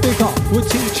 increase, bigger, will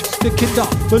teach the kinder,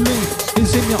 believe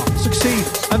is in ya, succeed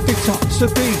and victor, so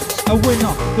be a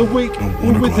winner, the weak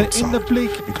will wither in the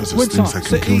bleak winter,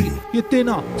 so eat your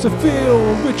dinner, to feel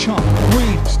richer,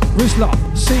 weed, Rizla,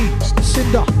 C,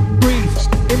 Cinder, Breathe,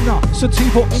 Inna,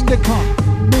 Sativa, Indica,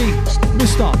 me,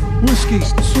 Mister, whiskey,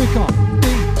 swigger,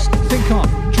 thinker,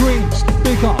 dream,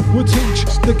 bigger, will teach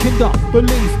the kinder,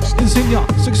 believe is in ya,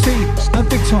 succeed and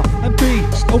victor, and be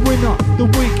a winner, the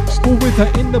weak will wither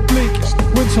in the bleak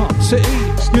winter, so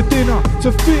eat your dinner,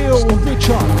 to feel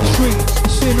richer, street,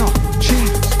 sinner,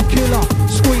 cheat, killer,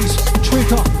 squeeze,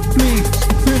 trigger, bleed,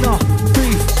 thinner,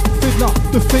 thief, fiddler,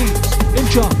 defeat,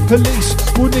 injure, police,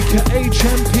 will nick your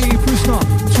HMP prisoner,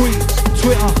 tweet,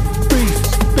 Twitter, beef,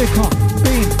 Bicker,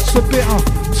 Bean, Sabitter,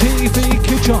 TV,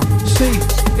 Kitcher, C,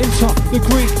 Inter, the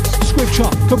Greek,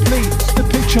 Scripture, complete the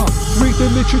picture, read the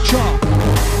literature.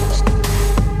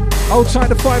 Outside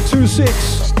the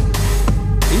 526,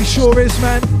 he sure is,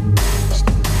 man.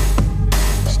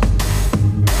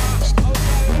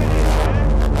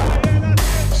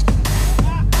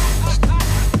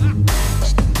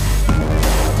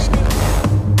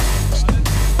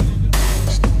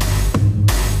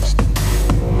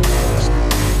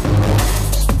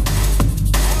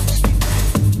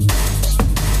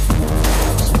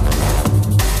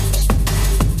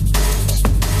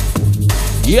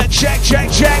 Yeah, check.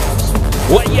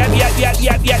 What? Yeah.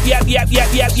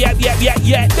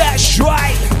 That's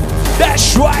right.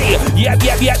 That's right. Yeah.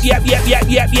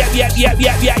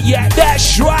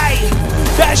 That's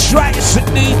right. It's a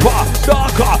deeper,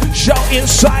 darker show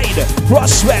inside.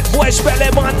 Prospect, voice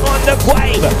belly man on the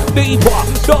vibe. Deeper,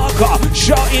 darker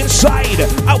show inside.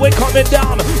 And we're coming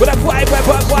down with a vibe,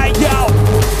 yo.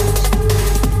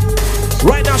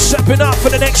 Right now, stepping up for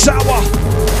the next hour.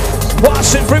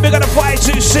 Passing through, we got a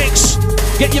 526.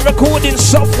 Get your recording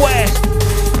software.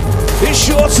 It's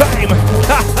your time.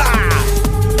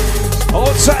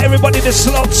 Hold tight, everybody that's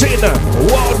locked in.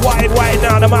 Worldwide right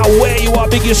now, no matter where you are,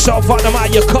 big yourself up, no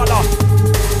matter your color,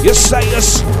 your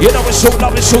status. You know it's all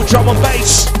love, it's all drum and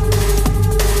bass.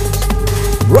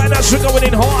 Right now, so we're going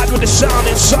in hard with the sound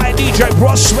inside DJ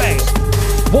Prospect.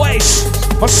 Voice,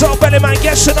 myself, Bellyman,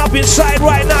 guessing up inside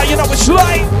right now, you know it's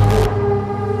light.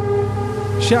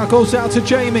 Shout goes out to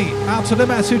Jamie, out to the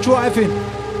massive driving,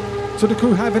 to the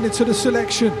crew having it to the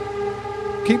selection.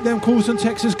 Keep them calls and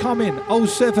texts coming.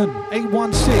 07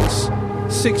 816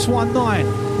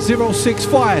 619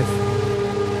 065.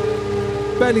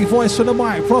 Belly voice on the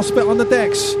mic, Prospect on the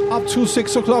decks, up till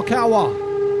 6 o'clock hour.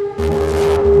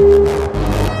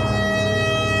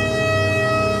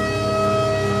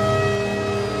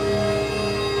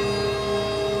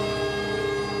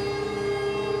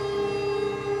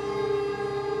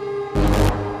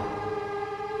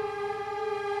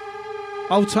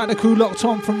 Old tight the crew locked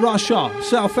on from Russia,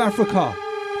 South Africa,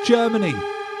 Germany.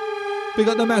 Big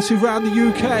up the massive round the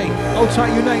UK. Old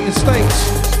tight United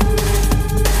States.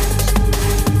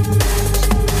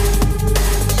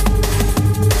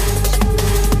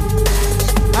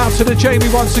 Out to the Jamie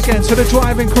once again, to the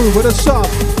driving crew with a sub.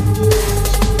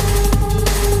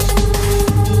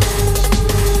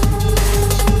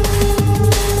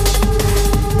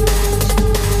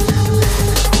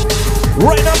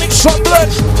 Right now, mix some blood.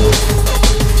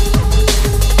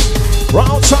 Right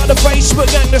outside the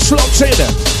Facebook gang that's locked in.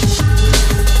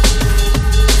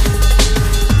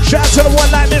 Shout out to the one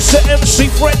like Mr.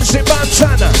 MC Frenzy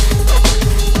Montana.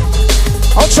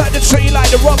 Outside the tree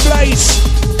like the Rock Blaze.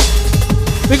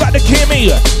 We got the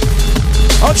Kimmy.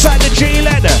 Outside the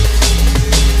G-Len.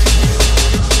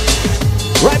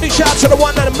 Right, big shout out to the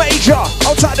one like the Major.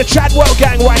 Outside the Chadwell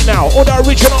gang right now. Or the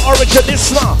original origin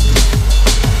listener.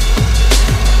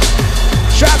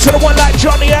 Shout out to the one like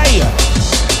Johnny A.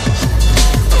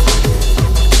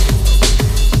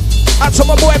 Out to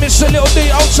my boy Mr. Little D,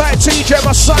 outside TJ,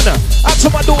 my son. Out to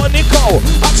my daughter Nico.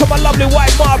 Out to my lovely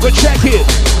wife Margaret, check it.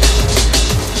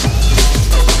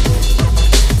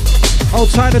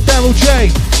 Outside the Daryl J.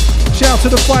 Shout to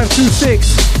the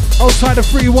 526. Outside the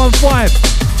 315.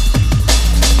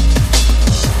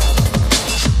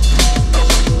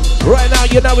 Right now,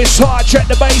 you know it's hard, check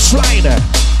the baseline.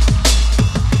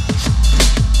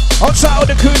 Outside all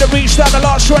the crew that reached down the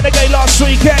last Renegade last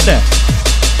weekend.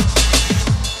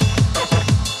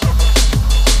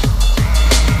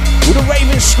 With the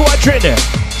Raven Squadron.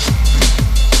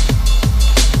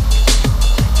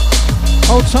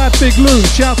 Old tight Big Lou,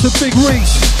 shout to Big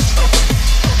Reese.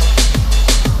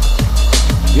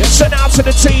 Yeah, send out to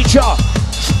the teacher.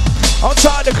 Old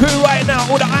tight the crew right now,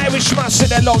 all the Irish massive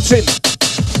they're locked in.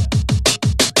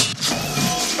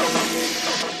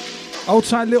 Old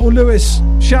tight Little Lewis,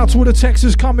 shout to all the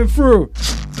Texans coming through.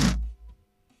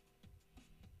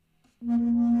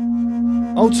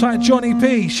 Old tight Johnny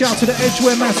P, shout to the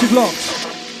Edgeware massive locks.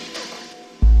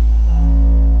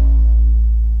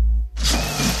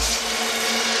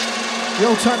 The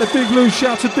old tight the Big Lou,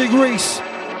 shout to Big Reese.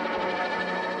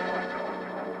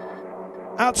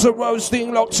 Out to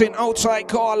Roasting locked in, old tight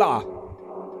Carla.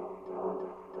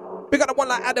 We got the one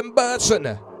like Adam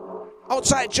Burton. Old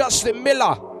tight Justin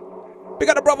Miller. We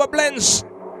got a brother Blends.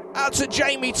 Out to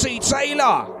Jamie T.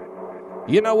 Taylor.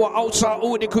 You know what? Old tight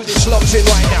all the crew that's locked in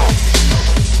right now.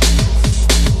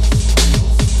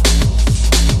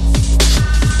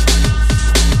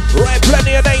 Right,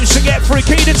 plenty of names to get through.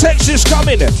 Key to text is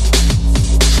coming.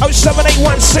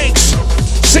 07816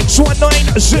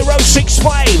 619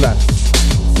 065.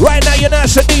 Right now, you know,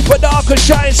 it's a deeper, darker,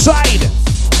 shine side.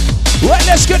 Right,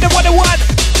 let's get them what they want.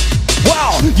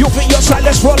 Wow, you think you're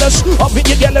silence rollers? I think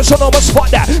you're jealous on almost spot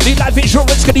that. Need life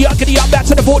insurance, get the back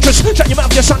to the fortress. Shut your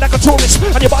mouth, you sound like a tourist.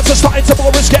 And your bars are starting to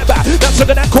bore us. Get back, now look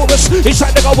at that chorus. It's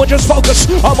time to go and just focus.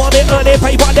 I'm on it, earning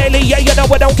paper daily. Yeah, you know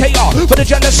I don't care. For the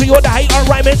jealousy or the hater,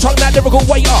 rhyming, tongue that lyrical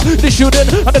waiter. The student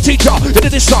and the teacher, the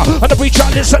discer and the preacher.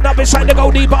 Listen up, it's time to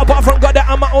go deeper. Apart from God, that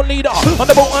I'm my own leader.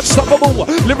 Unable, unstoppable,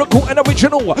 lyrical and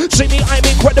original. See me, I'm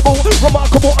incredible,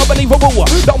 remarkable, unbelievable.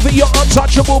 Don't be your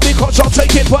untouchable because I'll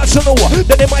take it personal.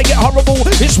 Then it might get horrible.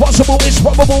 It's possible, it's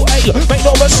probable. Hey, make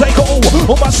no mistake at all.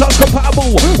 All my sounds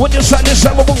compatible. When you sound is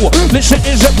terrible. Listen,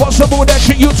 is it possible that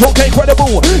shit you talk ain't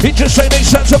credible? It just ain't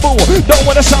sensible. Don't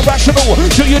wanna sound rational.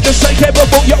 Do you just say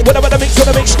capable? Yo, whatever the mix,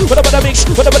 whatever the mix, whatever the mix,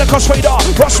 whatever the crossfader,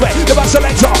 prospect, the bass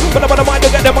selector, whatever the mind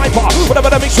to get the mic part, whatever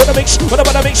the mix, whatever the mix,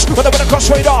 whatever the mix, whatever the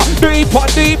crossfader, deeper,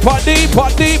 deeper, deeper,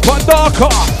 deeper,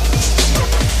 darker.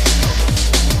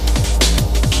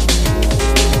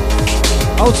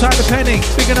 Outside the penny,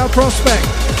 bigging up Prospect.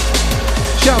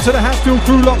 Shout to the Hatfield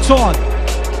crew locked on.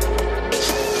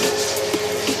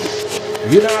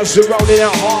 You know, it's rolling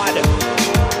out hard.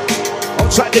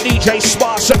 Outside the DJ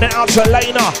Sparse and then out to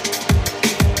Lena.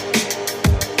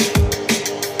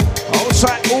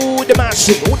 Outside all the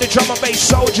massive, all the drum and bass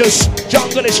soldiers.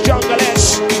 Junglers,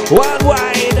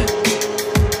 worldwide.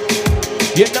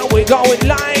 You know we're going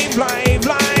live, live,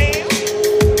 live.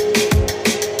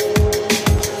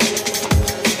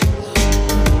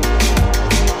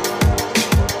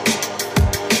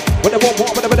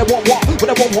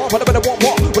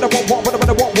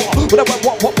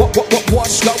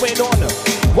 What's going on?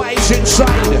 Why is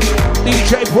inside?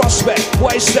 DJ Prospect,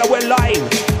 why is that we're live?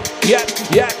 Yeah,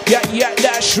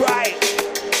 that's right.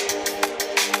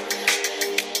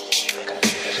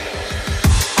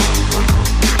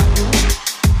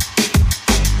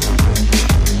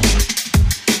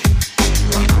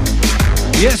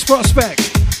 Yes, Prospect.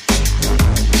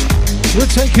 We'll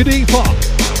take it deeper.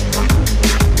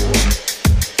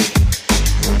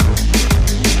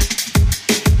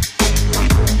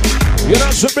 You know,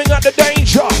 to bring out the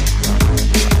danger.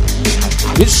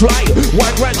 It's like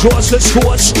one grand draws the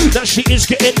scores. Now she is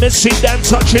getting messy, then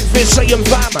touching fist saying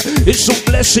fam, it's so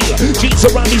blessing. Jeans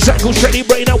around these ankles, shady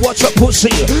brain, and what's a pussy?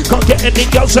 Can't get any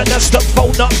girls, and that's the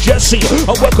phone up Jessie.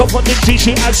 I work up on this G,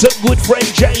 she has a good friend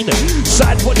Jane.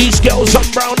 Sad for these girls, I'm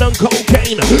brown and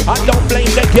cocaine. I don't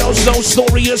blame the girls, no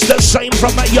story is the same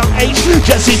from a young age.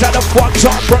 Jessie's had a fucked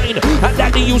up brain, and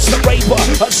daddy used to rape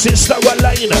her sister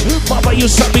Elaine. Mama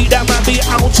used to beat that man, be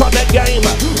out on the game.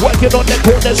 Working on the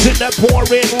corners in the pouring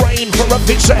rain for a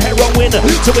fix of heroin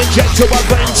to inject to her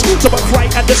veins, to a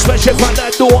fright and the special van a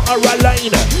door or a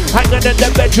lane. Hanging in the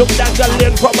bedroom,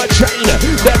 dangling from a chain.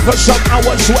 There for some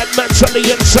hours, went mentally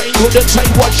insane. Couldn't say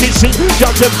what she's seen,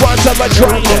 jumped in front of a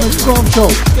train. Storm show,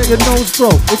 get your nose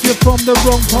broke. If you're from the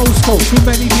wrong postcode, too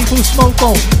many people smoke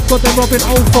on. Got them robbing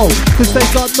OFO, cause they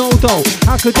got no dough.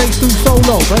 How could they do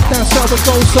solo? But that's how the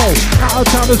goes so. Out of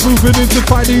towners moving in to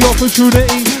find the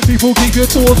opportunity. People keep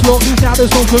your doors locked, now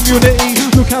there's no community.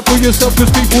 Look out for yourself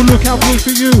cause people look out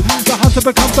for you. The hunter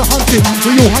becomes the hunted.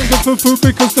 We all hunger for food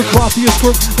because the craftiest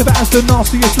crook never has the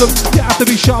nastiest look. You have to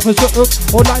be sharp as a hook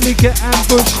or likely get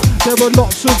ambushed. There are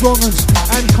lots of wrong-uns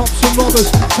and cops and robbers,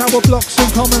 tower blocks and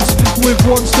commons with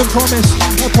wants and promise.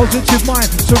 A positive mind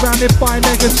surrounded by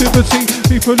negativity.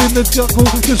 People in the jungle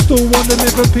just all want to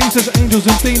live in peace as angels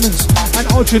and demons. And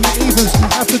odds and evens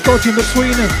have to dodge in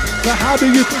between them. But how do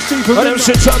you perceive a them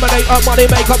should terminate a money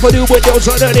maker for new windows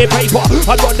on any paper.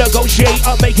 I run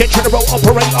negotiator, make it general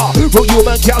operator. Real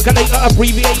human calculator,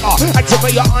 abbreviator.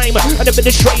 Activator, I'm an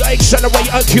administrator,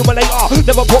 accelerator, accumulator.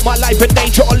 Never put my life in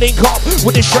danger or link up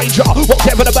with a stranger. Won't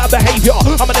care about behavior.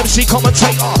 I'm an MC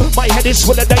commentator. My head is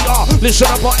full of data. Listen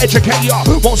up, our educator.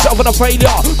 Won't self in a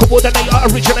failure. Coordinator,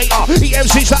 originator.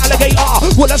 EMC's the alligator.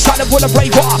 Full of silent, full of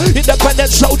braver. Independent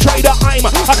soul trader. I'm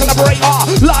a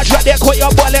collaborator. Large like the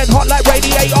equator, boiling hot like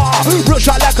radiator. Rush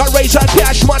out like a razor,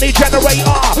 cash money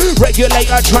generator.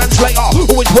 Regulator, translator.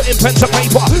 Always putting pen to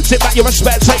paper. Sit back, you're a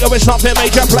spectator. It's nothing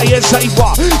major, play it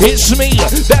safer. It's me,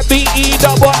 that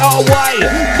B-E-double-L-Y.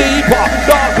 Deeper,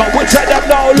 darker, which I don't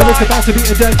know like. It's about to be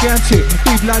a gigantic,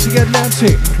 deep like the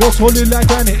Atlantic. What's holding like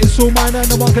granite? It's all mine and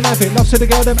no one can have it. Love to the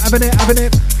girl, them having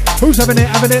it. Who's having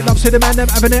having it, love to the man, them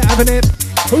having it.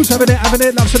 Who's having it,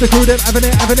 love to the crew, them having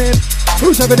it.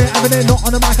 Who's having it, not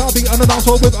on the mic, I'll be on the dance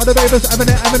floor with other babies, having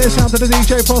it, sound to the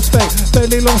DJ Prospect.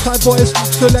 Fairly alongside boys,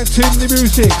 selecting the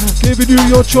music, giving you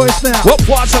your choice now. What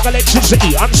parts of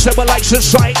electricity, uncivilized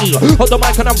society? On the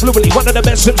mic and I'm fluently one of the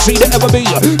best MC to ever be.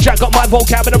 Jack up my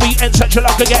vocabulary and such a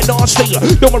lot can get nasty.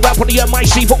 Don't rap on the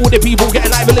MIC for all the people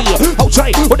getting lively. Hold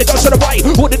tight, when it goes to the right,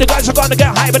 all the guys are gonna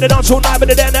get high, but they dance all night, but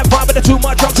they then have fun, but they're too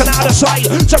much drunk and out of sight.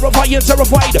 Terrified,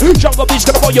 jungle beats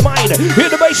gonna blow your mind. Hear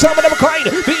the bass sound of a kind,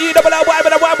 the E-double-L-Y,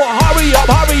 but I want more. Hurry up,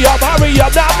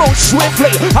 now move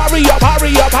swiftly. Hurry up, now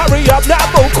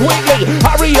move quickly.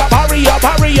 Hurry up,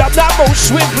 now move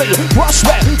swiftly.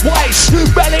 Prospect, voice,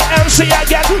 belly MC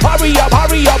again. Hurry up,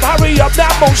 now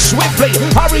move swiftly.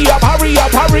 Hurry up, now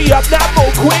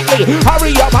move quickly.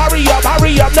 Hurry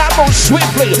up, now move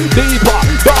swiftly. Deeper,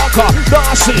 darker,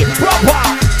 nasty, proper.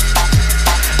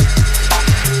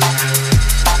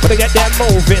 Better get them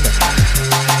moving.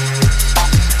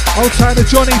 Hold tight to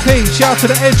Johnny P, shout to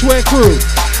the Edgeware crew.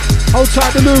 Hold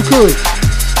tight to Lou crew.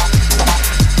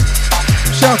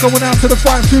 Shout going out to the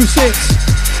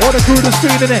 526. All the crew that's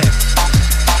feeling it.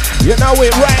 You know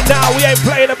it right now, we ain't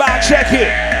playing about, check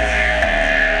it.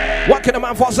 What can a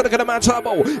man faster than a man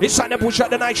turbo? It's time to push out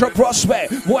the Nitro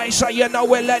Prospect. Voice, so you know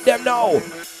we'll let them know.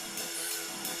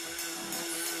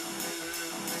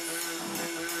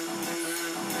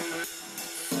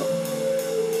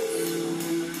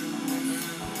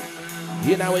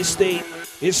 You know it's deep,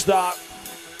 it's dark,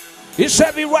 it's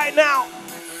heavy right now.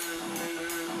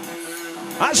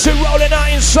 I see rolling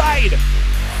out inside.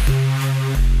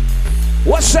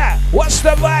 What's that? What's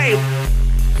the vibe?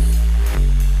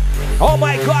 Oh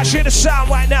my gosh, hear the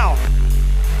sound right now.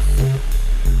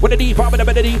 With the deeper, with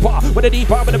the deeper, with the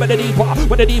deeper, with the deeper,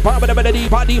 with the deeper, with the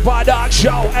deeper, deeper dark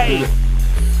show, hey.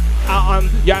 On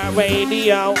your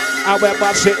radio, I will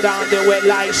bust it down, do it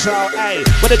like so, hey.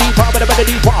 With the deeper, with the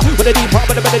deeper, with the deeper,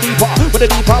 with the deeper, with the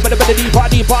deeper, with the deeper,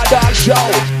 deeper dark show.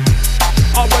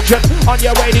 Origin on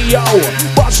your radio,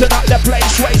 busting up the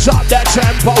place, raise up the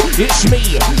tempo. It's me,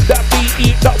 the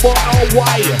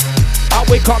B-E-double-L-Y. How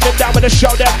we coming down with the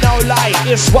show, them no lie.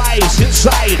 It's wise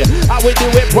inside, how we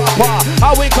do it proper.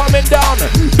 How we coming down,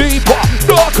 deeper,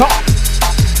 darker.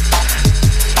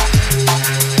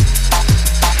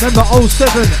 Number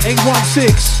 07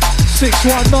 816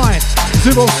 619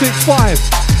 065.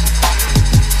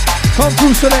 Come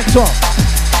through, selector.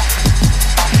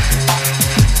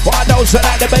 For those that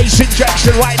like the bass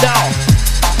injection right now,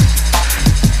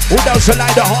 who those that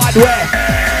like the hardware,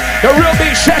 the real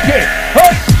big check it.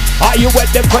 Hey. Are you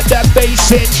with them for the bass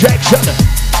injection?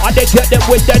 Are they get them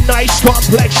with the nice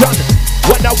complexion?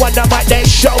 When I wonder might they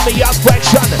show me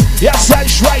affection? Yes,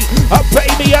 that's right, pay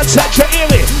me attention, hear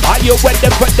me. Are you with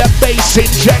them for the bass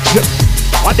injection?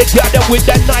 Are they get them with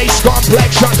the nice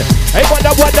complexion? Hey, when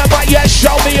I wonder might you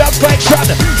show me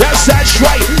affection? Yes, that's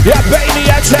right, yeah, pay me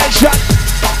attention.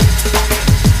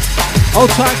 Old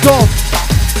tight golf.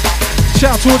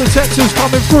 Shout to all the Texans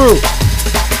coming through.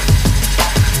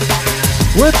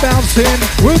 We're bouncing,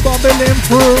 we're bubbling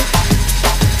through.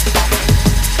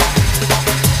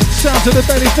 Shout to the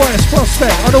Belly Voice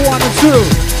Prospect on the 1 and 2.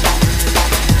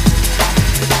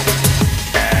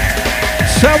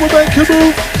 Sound will make you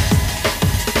move.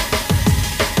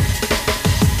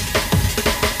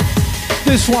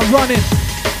 This one running.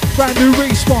 Brand new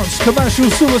response. Commercial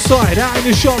Suicide out in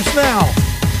the shops now.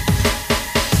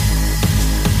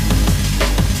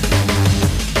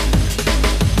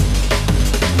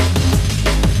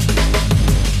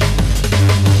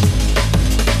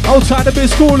 Outside the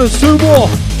biz callers, 2 more.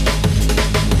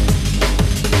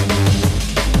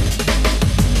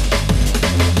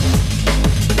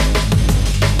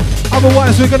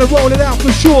 Otherwise, we're going to roll it out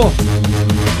for sure.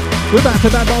 We're back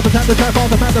to that all the time, the trap, all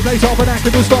the time, the place off and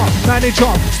active will start. Man in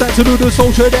chop, stand to do the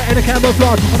soldier there in a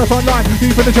camouflage. On the front line,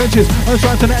 deep in the trenches,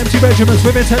 unstriped and empty regiments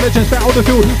with intelligence, battle the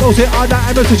field. Those here are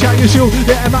that hammers to shout your shield.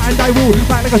 They're Emma and I rule,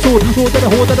 back like a sword. Lord to the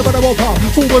horde, to the war path.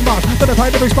 Forward march, to the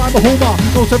fight, the big spine, the hallmark.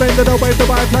 Those surrender, they'll wave the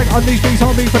white flag. Unleash these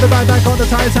on me for the bad back on the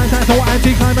tires, and tackle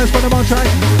anti-climax for them on track.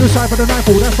 This side for the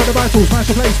rifle, that's for the rifle. Smash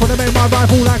the place for the main my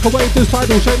rifle. Like a wave, this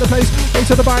title, shake the place.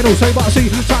 Into the vinyl, say what I see,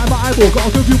 time my eyeball.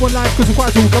 Gotta give you one life, cause I'm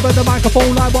quite too. Cover the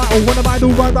microphone like what am I do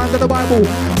right round to the Bible?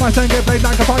 My son get played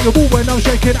like a fireball when I'm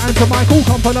shaking and to Michael.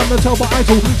 Come from the top but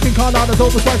idle. Skin card out of the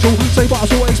special. Say what I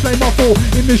saw, explain my fall.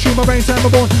 In this room my brain's time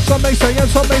born. Some may say and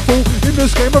some may fall. In this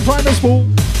game of primary school.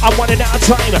 I'm running out of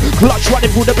time. Clutch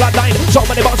running through the bloodline. So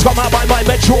many bars come out by my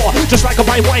metro. Just like a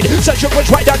fine wine. Such a push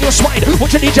right down your spine.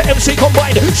 Watch a DJ MC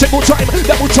combine. Single time,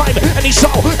 double time. Any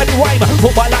soul, any rhyme.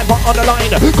 Put my life on the line.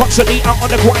 Constantly out on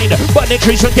the grind. Burning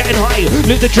trees and getting high.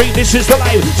 Live the dream, this is the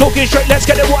life. Talking straight, let's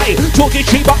get it right. Talking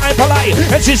cheap, but I'm polite.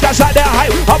 And since guys like that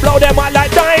hype, I blow them out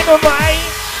like dynamite.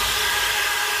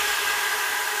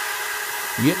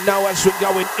 You know as we're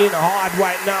going in hard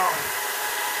right now.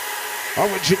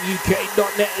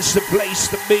 OriginUK.net is the place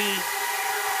to be.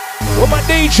 With my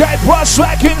DJ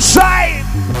Prospect inside.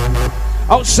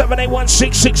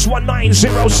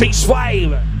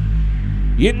 07816619065.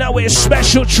 You know it's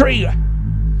special treat.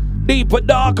 Deeper,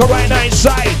 darker right now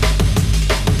inside.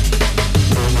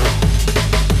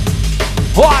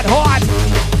 Hard, hard.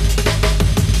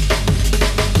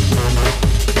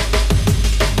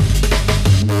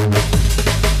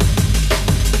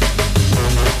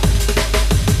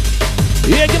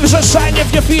 Yeah, give us a sign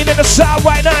if you're feeling the sound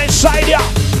right now inside ya.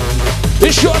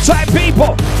 It's your time,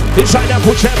 people. Inside that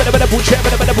push it, better push it,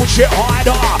 better push it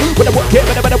harder. Better work it,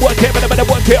 better work it, better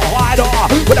work it harder.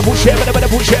 Better push it,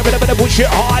 better push it, better push it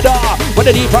harder.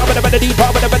 Better deeper, better deeper,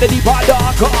 better deeper,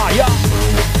 darker, yeah.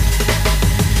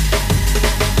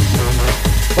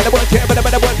 Better work it, better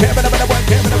work it, better work it, better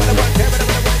work it, better work it.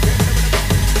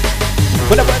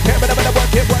 Better work it, better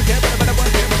work it, work it, better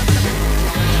work it.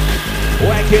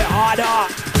 Work it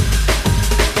harder,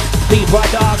 deeper,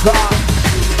 darker.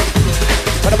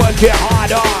 Better work it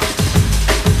harder.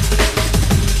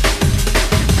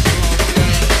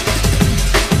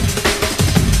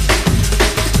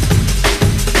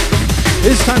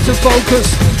 It's time to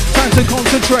focus, time to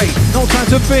concentrate, no time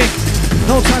to think,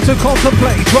 no time to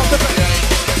contemplate. Drop the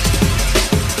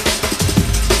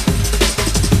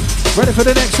ready for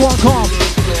the next one, come.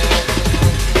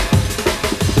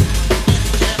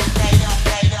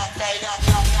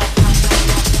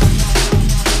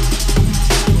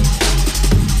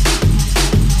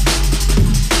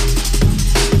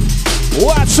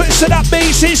 What? Switch it up,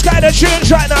 BC's got the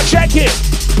tunes right now, check it.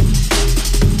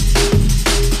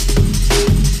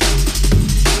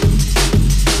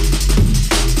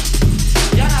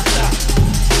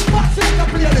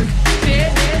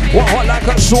 What hot like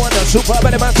a sauna, super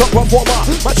element top performer.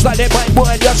 Much like they might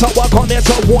burn you, so work on it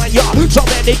to warn ya. So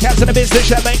many cats in the business,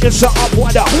 you make it so up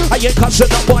water. I ain't cussing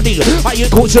nobody, I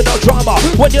ain't causing no drama.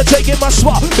 When you're taking my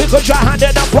spot, because you're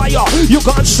handing a fire. You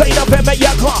can't say nothing, but you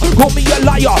can't call me a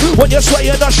liar. When you're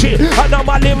swaying the shit, I know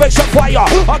my lyrics are fire.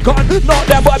 I can't knock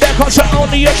them, but because I'm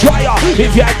only a trier.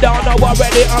 If you don't know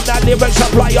already, I'm that lyrics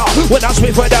supplier. When I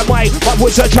speak for them way, my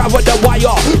voice will travel the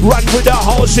wire. Run through the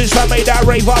whole system, make that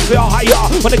rave, I feel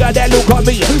higher. When they look at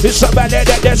me, it's somebody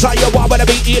that desire. What would I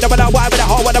be eating with a why, with a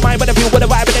heart, with a mind, with a view, with a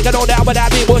vibe, and they can all down with that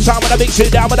people. Sound with a mix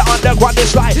it down with the underground.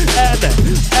 It's like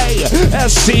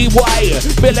NASCY.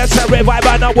 Military vibe,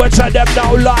 and I words of them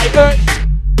no lie.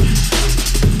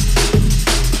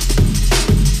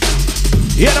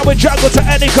 You know we juggle to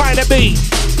any kind of beat.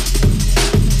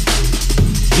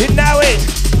 You know it.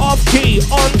 Off key,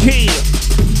 on key.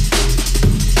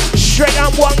 Straight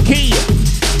on one key.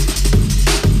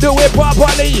 Do it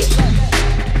properly.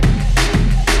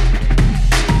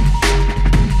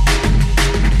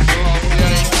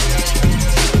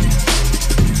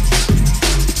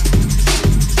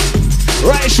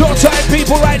 Right, it's your time,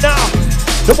 people, right now.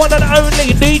 The one and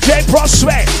only DJ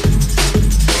Prospect.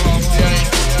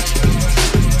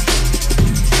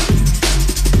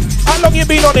 How long you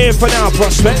been on here for now,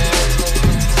 Prospect?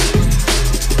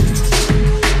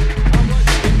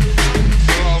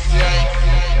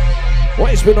 Well,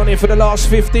 it's been on here for the last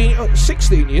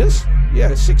 16 years.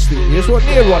 Yeah, 16 years. Well,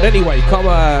 near on anyway. Come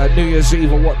New Year's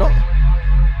Eve or whatnot.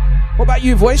 What about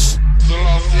you, Voice?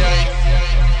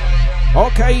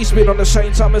 Okay, he's been on the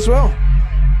same time as well.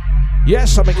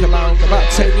 Yes, I think around about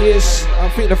 10 years. I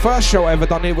think the first show I ever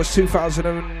done here was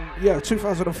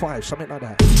 2005, something like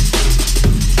that.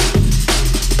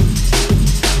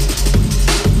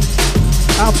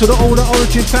 Out to the older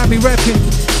Origin family repping.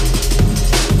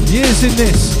 Years in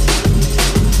this.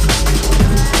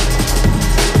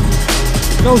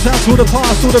 Goes out to all the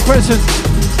past, all the present,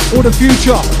 all the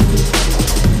future.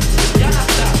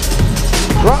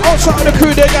 Right, outside the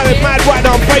crew, they're going mad right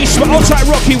on Facebook. Outside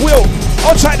Rocky Will.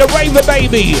 Outside the Raver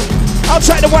Baby.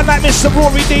 Outside the one like Mr.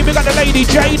 Rory D. We got the Lady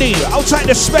JD. Outside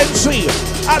the Spency.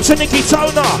 Out to Nicky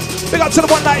Toner. Big up to the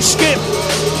one like Skip.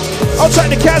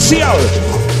 Outside the Casio.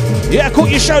 Yeah,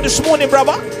 caught your show this morning,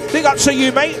 brother. Big up to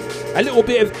you, mate. A little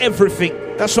bit of everything.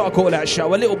 That's what I call that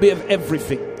show. A little bit of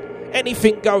everything.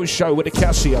 Anything goes show with the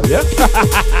Casio, yeah?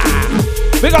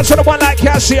 Big up to the one like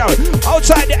Casio.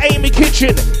 Outside the Amy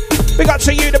Kitchen. Big up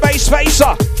to you, the bass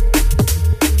facer.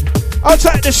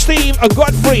 Outside the Steve and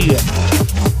Godfrey.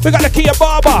 We got the Kia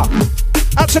Barber.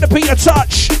 Out to the Peter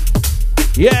Touch.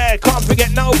 Yeah, can't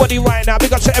forget nobody right now.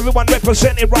 Big up to everyone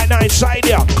represented right now inside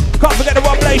here. Can't forget the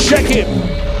Rob Blaze, check it.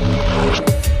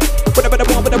 Whatever the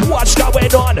one with the what's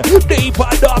going on. Deeper,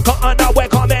 darker, under, we're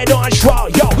coming on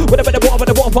strong. Yo, whatever the one with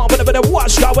the whatever the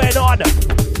what's going on.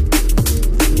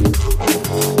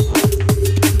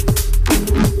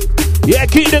 Yeah,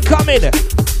 keep them coming.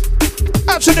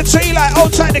 Out to the T-Light,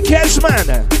 outside the Kes,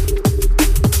 man.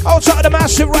 Outside the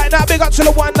Massive right now. Big up to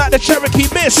the one like the Cherokee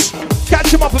Miss.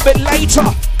 Catch him up a bit later.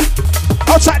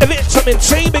 Outside the Vitamin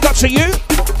T, big up to you.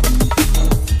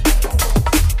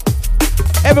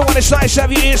 Everyone is nice to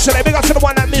have you here today. Big up to the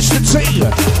one that Mr. T.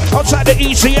 Outside the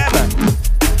ECM.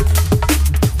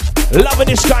 Loving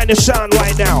this kind of sound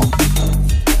right now.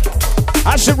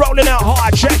 As it rolling out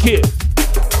hard, check it.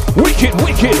 Wicked,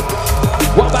 wicked.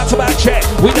 One back to back check.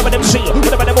 We never them see. We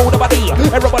never them all nobody.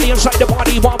 Everybody inside the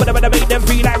party. One never make them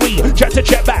feel like we. Check to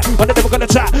check back. And they never gonna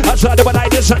tap. Outside the one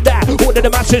like this and that. All of the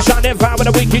masses on them found with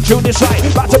a wicked tune this side.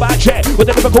 Back to back check.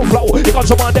 With the lyrical flow. It got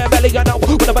someone their belly, you know.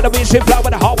 With the missing flow.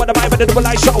 With the heart, with the mind, with the double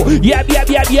like so. Yeah.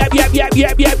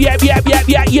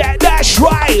 That's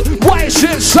right. What's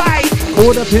inside?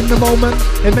 Caught up in the moment.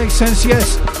 It makes sense,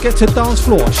 yes. Get to dance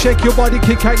floor. Shake your body,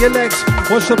 kick out your legs.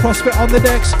 Watch the prospect on the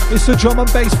decks. It's the drum and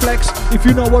bass flex. If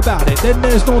you know about it, then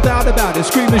there's no doubt about it.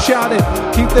 Scream and shout it.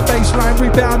 Keep the bass line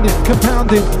rebounding,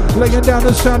 compounding. Laying down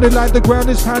and sounding like the ground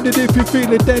is pounded. If you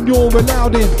feel it, then you're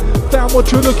allowed in. Found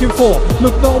what you're looking for.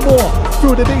 Look no more.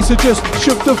 Through the beats, just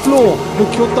shook the floor.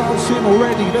 Look, you're dancing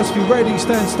already. Let's be ready.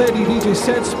 Stand steady. DJ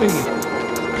set speed.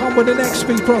 Come with the next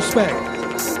speed prospect.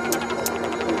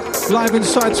 Live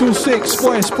inside 2-6.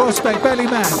 Voice prospect. Belly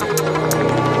man.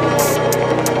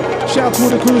 Shout to all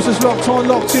the cruisers locked on,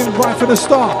 locked in right from the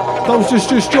start. Those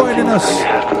just joining us.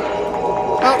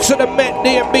 Out to the Met,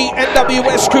 DMB,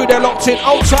 NWS crew, they're locked in.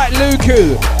 Outside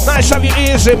Luku. Nice to have your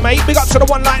ears in, mate. Big up to the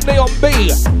one like Leon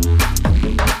B.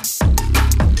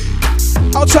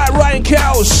 Outside Ryan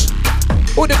Kells.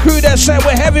 All the crew there say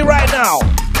we're heavy right now.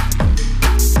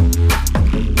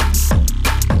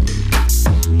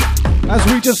 As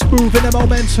we just move in the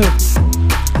momentum.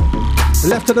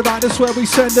 Left to the right, that's where we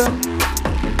send them.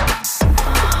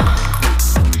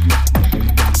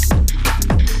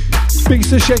 Beats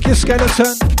to shake your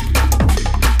skeleton.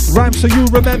 Rhymes so you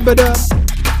remember them.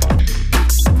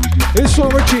 It's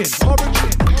origin.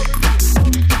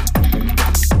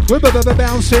 We're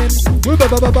bouncing. We're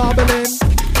barbling.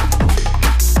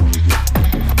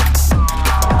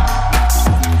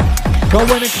 But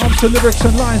when it comes to lyrics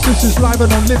and lines, this is live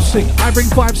and on lip sync. I bring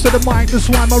vibes to the mic, that's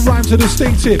why my rhymes are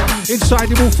distinctive. Inside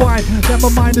you will find that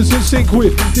my mind is in sync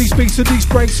with these beats and these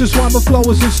breaks, that's why my flow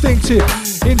is instinctive.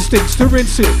 Instincts to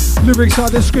rinse it. Lyrics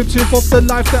are descriptive of the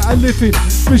life that I live in.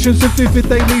 Visions are vivid,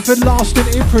 they leave a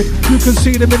lasting imprint. You can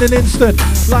see them in an instant.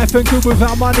 Life ain't good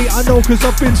without money, I know cause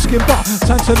I've been skimmed. But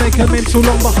time to make a mental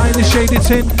long behind the shaded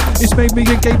tint. It's made me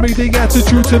and gave me the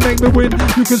attitude to make me win.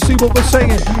 You can see what we're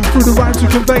saying through the rhymes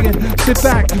we're conveying. Sit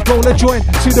back, roll a joint,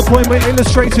 see the point we're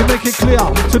illustrating, make it clear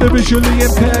to the visually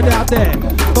impaired out there.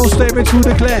 Don't stare into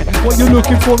the glare, what you're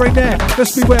looking for ain't there.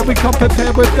 Let's be where we come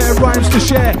prepared with fair rhymes to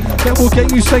share. That will get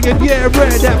you saying, yeah,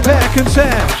 rare, that pair can tear.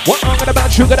 What I'm gonna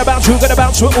bounce, you gonna bounce, we're gonna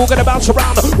bounce, we're all gonna bounce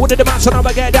around. What did the bounce and I'm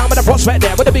gonna get down with the prospect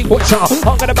there, with the big boys are.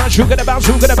 I'm gonna bounce, you gonna bounce,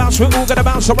 we're gonna bounce, we're all gonna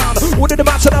bounce around. What did the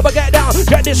bounce and I'm gonna get down,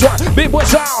 get this one, big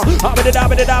boys are. I'm in it up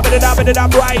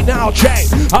right now, check.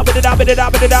 I'm in it up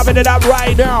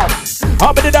right now.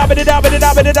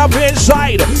 I'm in it up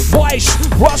inside. Voice,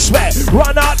 prospect,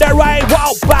 run out the right,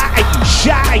 wow, bang,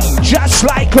 shine, just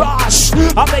like glass.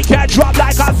 I make it drop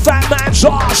like a fat man's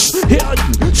ass. Hear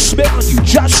you, smell you,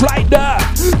 just like the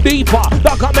deeper.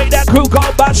 Like I make that crew go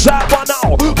berserk, but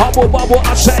no. Humble bubble,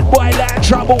 I said, boy, land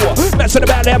trouble. Mess with the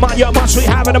belly, man, you must be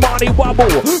having the money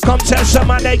wobble. Come tell some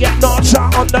man, they get knocked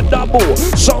out on the double.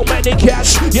 So many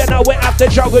cash, you know we have to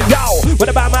juggle, yo. What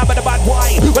about man, but the bad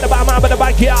boy? What about man, but the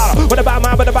bad girl? What about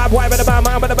man, but the bad boy? What about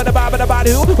man, but the bad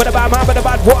who? What about man, but the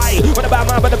bad boy? What about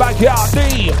man, but the bad girl?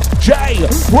 DJ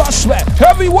Prospect,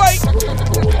 heavyweight.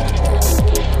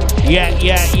 Yeah.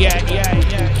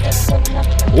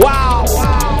 Wow.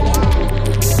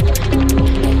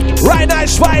 Right,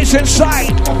 nice spice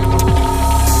inside.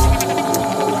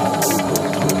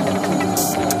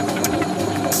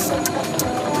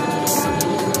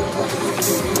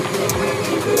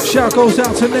 Shout goes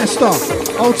out to Nesta,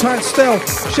 Old Tight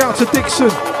Stealth, shout to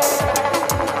Dixon.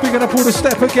 Bigging up all the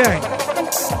Stepper gang.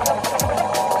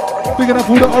 Bigging up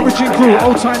all the Origin crew,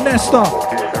 Old Tight Nesta.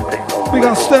 Big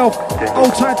up Stealth,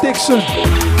 Old Tight Dixon.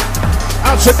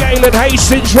 Out to Galen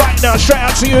Hastings right now, straight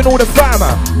out to you and all the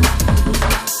fama.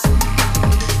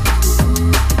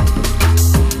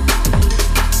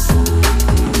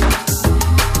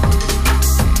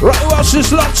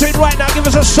 is locked in right now. Give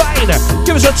us a sign.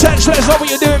 Give us a text. Let us know what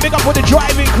you're doing. Big up with the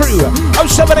driving crew.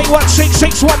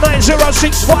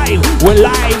 07816619065. We're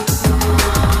live.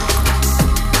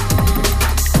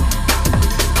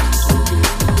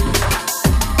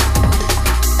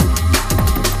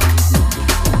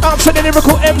 I'm to the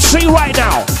lyrical MC right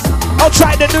now.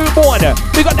 Outside the newborn.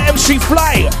 We got the MC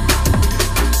Fly.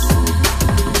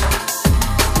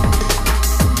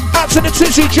 Out to the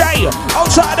Tizzy J.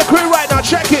 Outside the crew right now.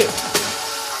 Check it.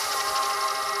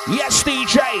 Yes,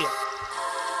 DJ.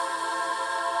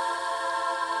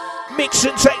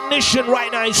 Mixing technician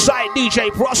right now inside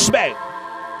DJ Prospect.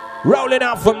 Rolling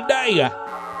out from there.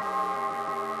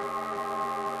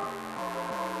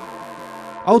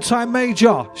 Old Time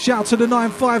Major, shout to the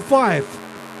 955.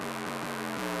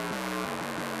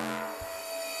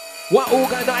 What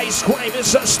organized crime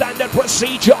is a standard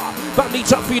procedure. Family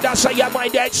toughy, that's how your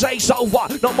mind that says over.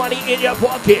 No money in your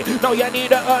pocket, now you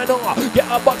need a earner.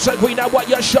 Get a box of green and what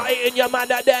you're shy in your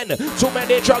manner then. Too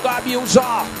many drug abuser,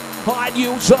 hard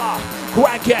user,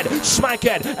 crackhead,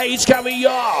 smackhead, AIDS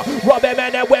carrier. Robbing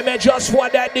men and women just for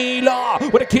the dealer.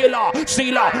 With a killer,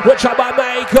 stealer, with trouble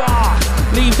maker.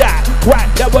 Leave that, crack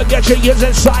that will get your ears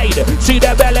inside. See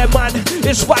the belly man,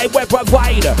 it's fight we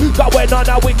provide. Going on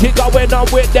a wicked, going on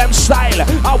with them style.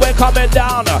 How we coming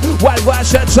down, well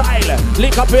versatile.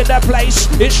 Link up in the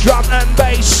place, it's drum and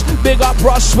bass. Big up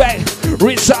Prospect,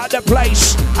 resort the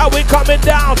place. How we coming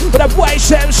down with a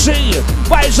voice MC.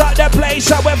 Vibes out the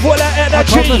place, how we full of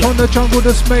energy. I come on the jungle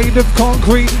that's made of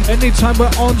concrete. Anytime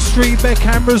we're on street, their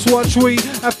cameras watch we.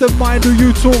 Have to mind who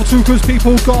you talk to, cause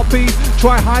people got beef.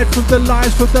 Try hide from the lies,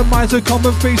 from the minds of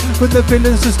common feast. When the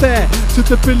villains is there, to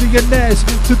the billionaires,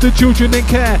 to the children in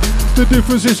care. The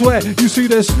difference is where you see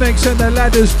there's snakes and the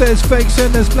ladders. There's fakes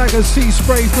and there's blackers. See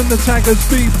spray from the taggers.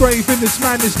 Be brave in this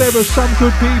madness. There are some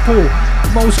good people,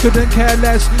 most couldn't care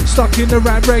less. Stuck in the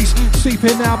rat race,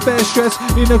 sleeping out bare stress.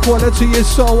 Inequality is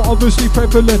so obviously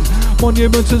prevalent.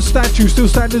 Monuments and statues still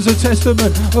stand as a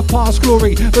testament of past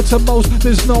glory, but to most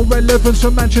there's no relevance.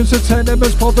 From mansions to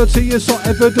tenements, poverty is so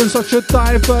evident. Such a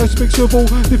diverse mix of all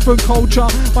different culture.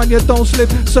 Man, you don't slip,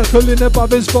 circling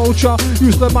above his vulture.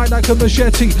 Use the mic like a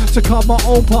machete to carve my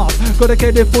own path. Gotta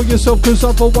get it for yourself, cause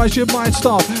otherwise you might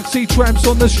starve. See tramps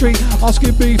on the street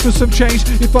asking me for some change.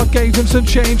 If I gave him some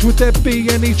change, would there be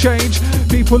any change?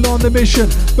 People on the mission,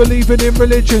 believing in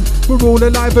religion. We're all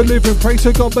alive and living, pray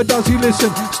to God, but does he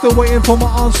listen? Still waiting for my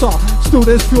answer. Still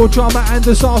there's pure drama and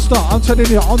disaster. I'm telling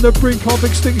you, on the brink of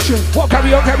extinction. Well,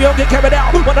 carry on, get carried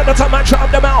out. One at a time, man,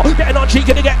 shut them out. Getting on cheek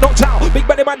and they get knocked out. Big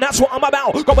belly man, that's what I'm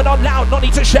about. Going on loud, no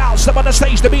need to shout. Step on the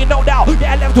stage to be no doubt.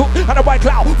 Yeah, left hook and a right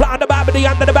cloud. Fly on the back, but the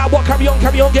under the bow. What carry on,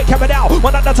 get carried out.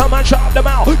 One at a time, man, shut them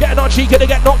out. Getting on cheek and they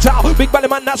get knocked out. Big belly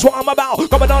man, that's what I'm about.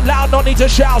 Going on loud, no need to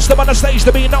shout. Step on the stage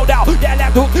to be no doubt. Yeah,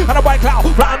 left hook and a right cloud.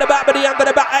 Fly on the back, but the under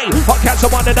the bow. Hey, hot cats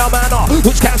are one in our manner.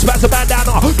 Who's cats, spaz a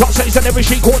bandana. Got says in every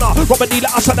street corner. Robin dealer,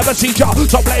 us and never see ya.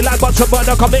 So play like bunch of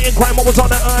murder. Committing crime, what was on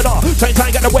the earner. Same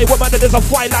time, get away with man, there's a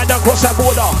fine line across that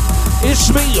border. It's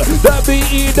me, the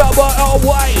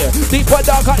B-E-double-L-Y. Deeper,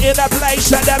 darker in a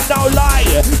place, and them no lie.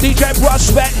 DJ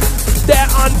Prospect, they're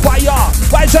on fire.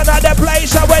 Vibes another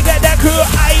place, and we get the crew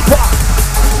hyper.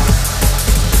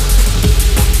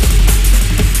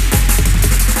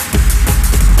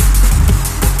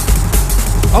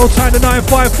 Old Time the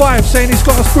 955 saying he's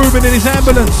got us booming in his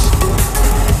ambulance.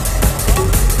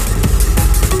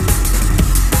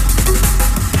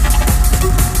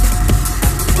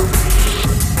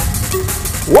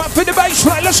 One for the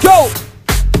baseline, let's go.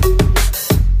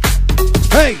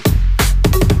 Hey,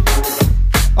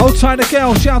 Old Time the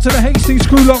girl, shout to the Hastings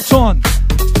crew locked on.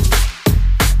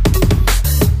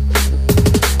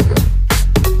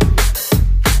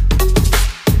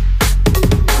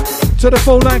 To the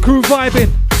full line crew vibing.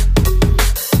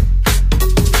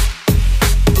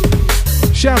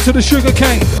 Shout to the sugar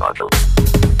cane.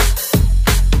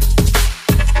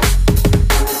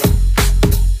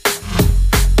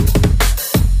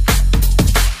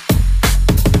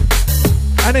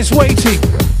 And it's waiting.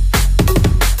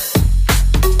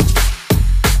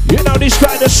 You know this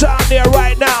kind of sound there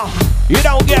right now, you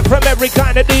don't get from every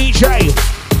kind of DJ.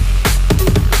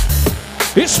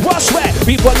 It's Prospect.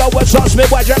 People always ask me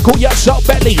why you call yourself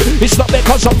belly. It's not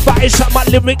because I'm fat, it's that my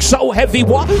lyrics so heavy.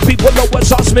 What? People always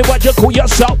ask me why you call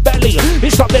yourself belly.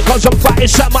 It's not because I'm fat,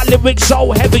 it's that my lyrics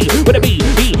so heavy. With a B,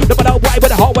 E, the Y,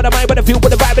 with a Hot with the mind, with the feel, with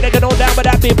the vibe, and they can hold down with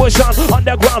that big push on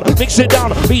underground. Mix it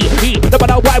down, be, no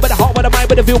matter why, with the hot with the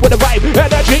mind, with the feel, with the vibe.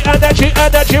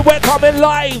 Energy, we're coming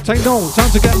live. Take no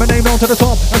time to get my name down to the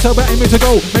top. That's how we're aiming to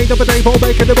go. Made up a day for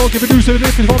making the boat. Give it news to the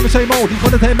difference from the same old. When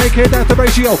they make it, that's the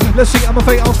ratio. Let's see, I'm a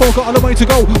fate, I'm full, got all the way to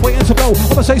go. Waiting to blow.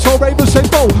 I'ma say so, Ravens say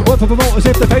bow. Work for promoters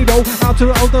if they pay though. Out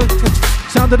to the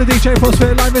sound of the DJ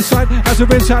Prospect live inside. As we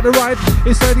rinse out the ride.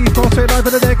 It's steady, Prospect live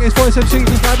on the deck. It's Voice MC.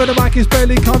 Live on the mic is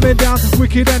barely coming down.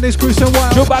 Wicked and it's Chris and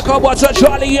Wild. Chewbacca was a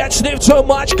Charlie and sniff too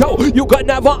much coke. You could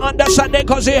never understand it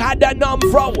cause he had the numb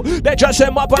throw. They dress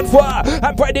him up on fur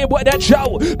and pray they wouldn't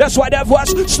show. That's why the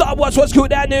first Star Wars was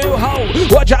good and new ho.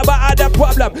 Watch out, but had a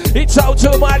problem. He told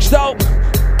too much dope.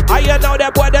 I you know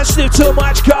that boy that sniff too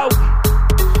much coke.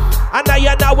 And now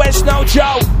you know it's no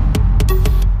joke.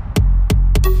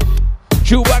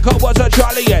 Chewbacca was a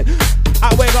Charlie and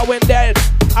I we going dead.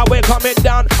 Are we coming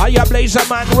down? Are you blazer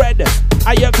man red?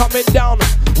 Are you coming down?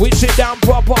 We sit down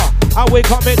proper. Are we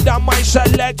coming down, my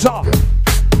selector?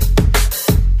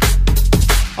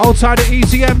 Outside the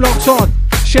EZM locked on.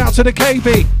 Shout to the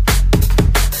KB.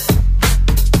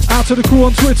 Out to the crew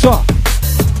on Twitter.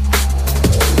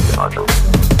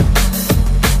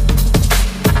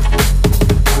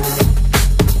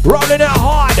 Rolling out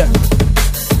hard.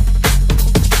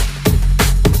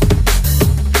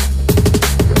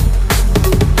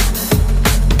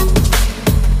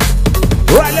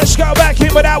 Right, let's go back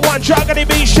in with that one. Juggling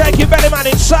beat, shaking belly man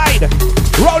inside.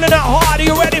 Rolling out hard. Are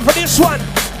you ready for this one?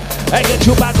 I get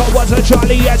you back on was a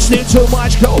Charlie and still too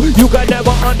much go. You can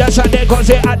never understand it cause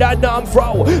they had a numb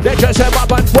throw. They just him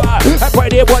up and fire and pray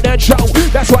they wouldn't show.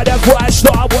 That's why the first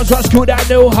Star Wars was good and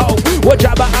new hope.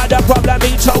 Whichever had a problem,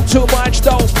 he told too much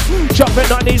dope.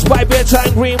 Jumping on his pipe, it's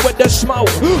green with the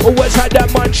smoke. Always had the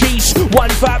munchies,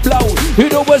 one fat blow. He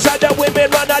always had the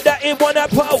women run out that he wanna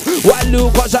poke. While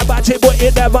Luke was a batty, but he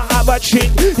never have a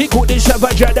chick. He couldn't have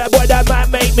a Jedi, but that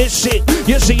man made me sick.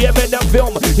 You see him in the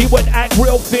film, he would act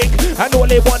real thick. And all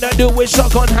he wanna do is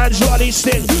suck on hands while he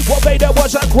sting. What Vader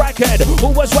was a crackhead who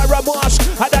was wearing a mask.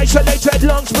 Had isolated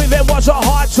lungs, breathing was a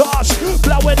hard task.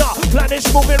 Blowing up,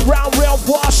 planets moving round real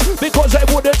fast. Because they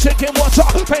wouldn't take him water,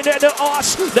 pain in the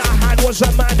arse. That hand was a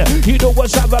man, he'd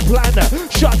always have a plan.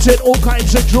 Shot in all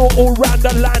kinds of draw all round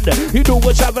the land. He'd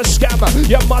always have a scammer,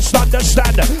 you must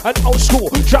understand. An old school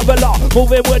traveller,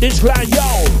 moving with his clan.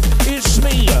 Yo, it's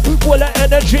me, full of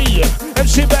energy.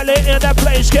 MC Belly in the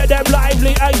place, get them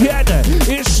lively again.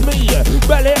 It's me,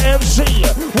 Belly MC,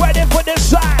 ready for the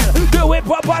style, do it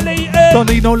properly. Don't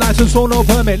need no license or no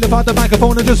permit. Lift out the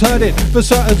microphone and just heard it. For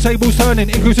certain tables turning,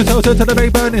 increase the total to the bay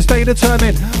burning. Stay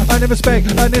determined, earning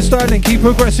respect, earning sterling. Keep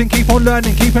progressing, keep on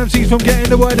learning. Keep MCs from getting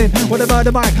the word in. With the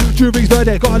murder mic, jury's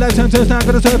verdict. Got a left sentence now,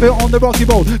 gonna serve it on the rocky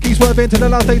road. Keep swerving to the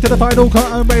last day to the final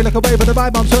curtain ray. Like a wave of the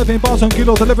vibe, I'm serving bars on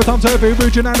kilos. Deliver time serving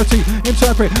originality.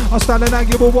 Interpret, I'm styling and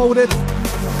you will roll it.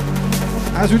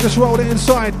 As we just roll it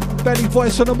inside, Belly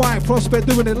Voice on the mic, Prospect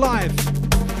doing it live.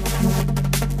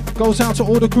 Goes out to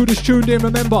all the crew that's tuned in,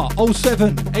 remember,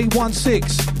 07 816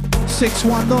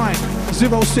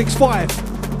 619 065.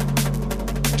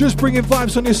 Just bringing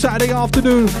vibes on your Saturday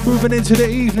afternoon, moving into the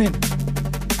evening.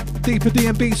 Deeper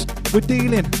DM beats, we're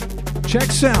dealing.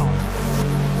 Check sound.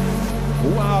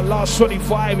 Wow, last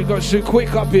 25, it goes too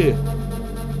quick up here.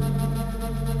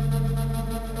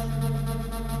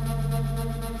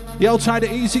 Yo, tie the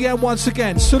EZM once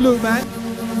again. Salute, man.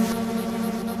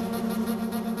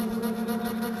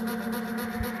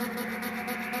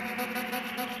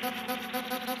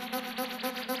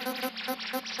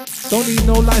 Don't need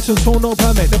no license or no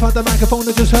permit. If I had the microphone,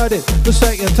 I just heard it. The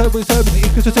second, turbo turbine,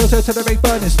 equal to tell to the rate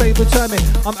burning. Stay determined.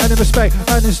 I'm earning respect,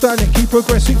 earning sterling. Keep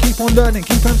progressing, keep on learning.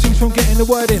 Keep MCs from getting the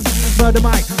word in. Murder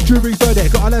mic, jury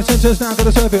verdict. Got a left sentence now,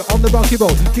 gotta serve it on the rocky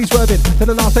road. Keep swerving to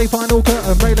the last day, final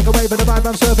curtain. Ray like a wave of the vibe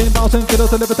I'm serving. Bars and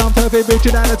kilos, deliver time, turving.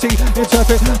 Originality,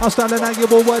 interpret. I'm styling and you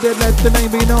will word it. Let the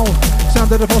name be known. Sound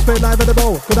of the Prospect live at the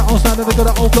bowl. Got that on stand and got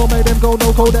that old flow. Made them go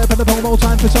no code. There, pen the promo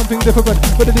time for something different.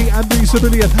 With the D and B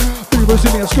civilian. Be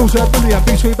resilient, skills are brilliant.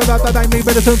 Be sweet, but that ain't me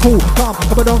better than cool. Calm,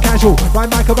 but don't casual. Ride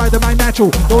mic, I ride the mind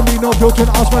natural. Don't need no filter.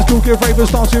 Ask my skill, give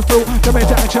ravers dancing through. Come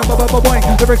into action, boing.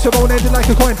 Lyrics are all ended like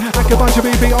a coin. Like a bunch of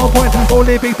BB on point.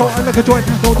 Only beat and like a joint.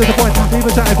 Don't disappoint. Even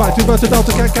satisfied. Too versatile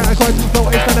to get categorized. No,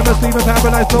 it's venomous, leaving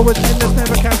paralyzed. Blowers in this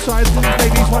never capsize.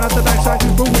 Ladies one at the backside.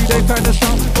 But we they fan the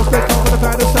sound. Prospect on with the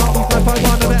fan of sound. Like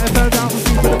 5-1 and the FM down.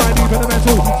 Deep in the mind, deep in the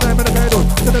mental. Slam in the pedal.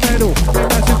 To the middle.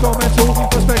 Great massive, go mental.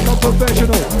 Prospect on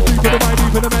professional. Deep in the mind,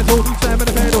 deep in the mental. Slam in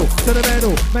the pedal. To the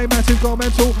middle. Make massive, go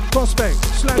mental. Prospect.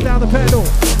 Slam down the pedal.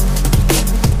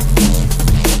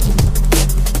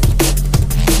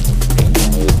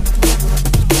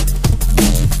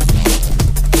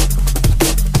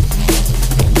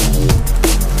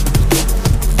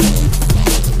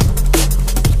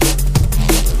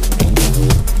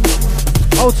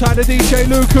 Outside of DJ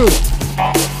Luku.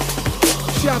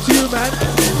 Shout to you, man.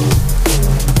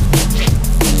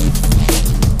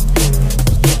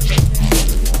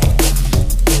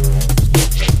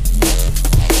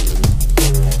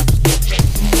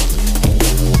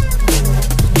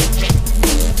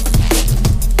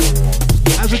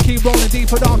 As we keep rolling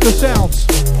deeper, darker sounds.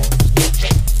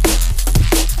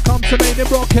 Come to make them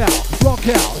rock out, shock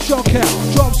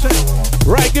out, drop sound.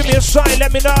 Right, give me a sign,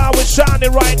 let me know how it's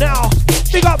sounding right now.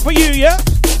 Big up for you, yeah?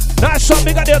 Nice one,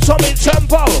 big up the Atomic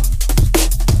Tempo.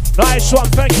 Nice one,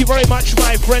 thank you very much,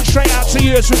 my friend. Straight out to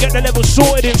you as we get the level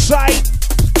sorted inside.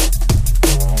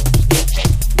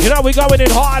 You know we're going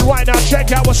in hard right now,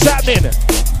 check out what's happening.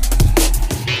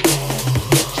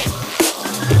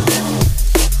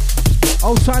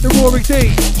 Outside the Rory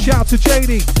D, shout to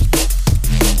JD.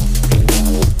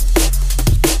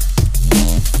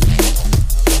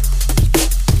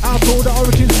 Out to all the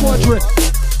Origin Squadron.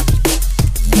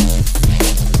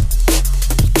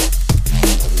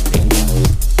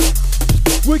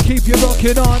 We keep you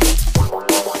rocking on.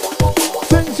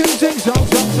 Sing, sing, sing, song,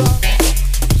 song, song.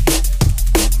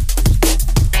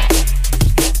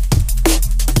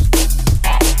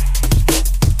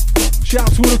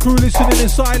 Shout to all the crew listening in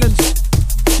silence.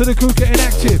 To the crew getting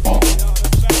active.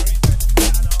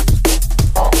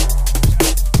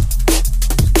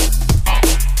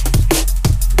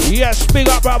 Yes, big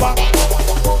up, brother.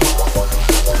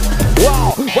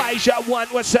 Wow, why is your one?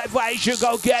 What's that? Why is you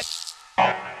go get?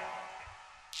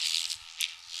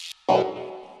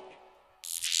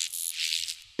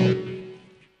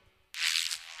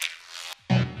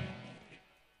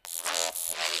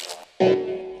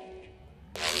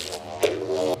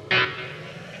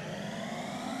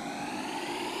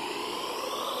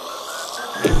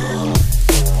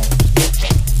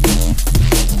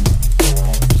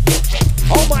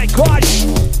 Oh my gosh!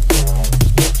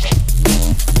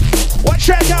 Well,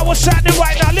 check out what's happening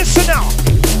right now. Listen now.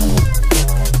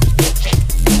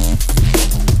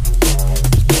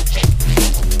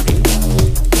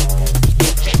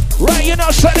 Right, you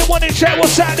know, so they want to check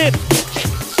what's happening.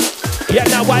 Yeah,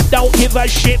 now I don't give a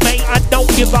shit, mate. I don't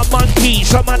give a monkey.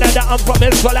 Some man that I'm from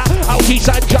is full of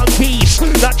outies and junkies.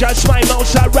 Not just my mouth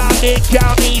surrounding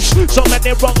counties. So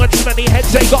many wrong and too many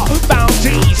heads, they got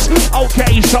bounties.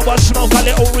 Okay, so I smoke a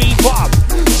little reefer.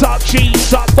 Suck cheese,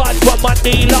 suck bud from my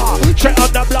dealer. Straight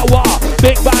on the blower,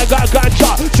 big bag of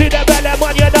ganja. See the belly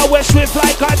man, you know we're swift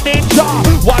like a ninja.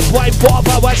 1.4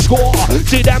 power score.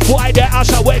 See them boy, they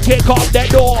ass away, kick off the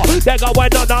door. They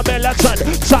going on a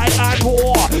militant side and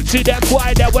war. See them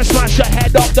boy, they will smash the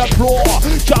head off the floor.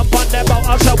 Jump on them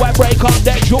out, so we break up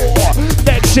their jaw.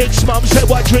 Next 6 months, they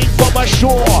will drink from a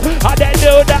shore. And they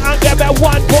do that and give it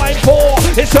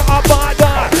 1.4. It's not a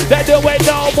murder, they do it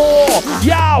no more.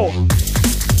 Yo!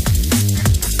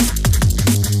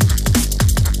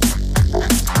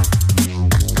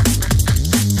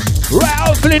 Right,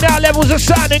 hopefully now levels are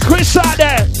sounding. Chris out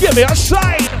there, give me a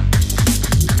sign.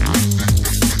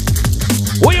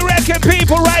 What you reckon,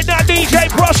 people, right now? DJ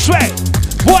Prospect,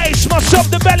 voice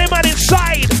myself, the belly man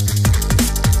inside.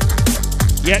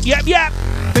 Yep.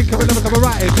 Think of another couple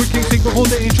right. Quick think before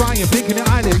they ain't trying. Thinking it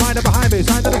island, mind up behind me.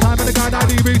 Sign to the time of the guy,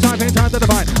 90 degrees, time to the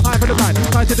vine. Eye for the blind,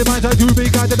 eye to the mind, eye to be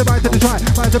guide to the right to the try.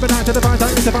 Mind to the nine to the vine,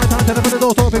 time to the vine, time to the middle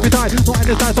door, stop if you die. Not in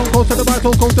the side, so close to the right,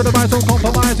 so close to the right, so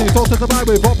compromising. Talk to the right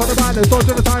with, walk for the violence, talk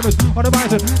to the timers, on the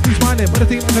bison. He's smiling, but the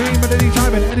team, but the team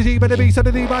timing. Energy, better be,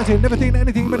 suddenly rising. Never seen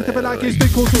anything, but it's like it's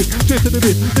big cool twist. Shift to the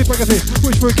bit, stick like a fish,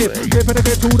 wish for a gift. Give for the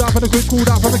bit, pulled out for the quick, cooled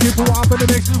out from the kid, pulled out for the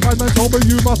mix. Wise man told me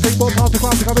you must take one past the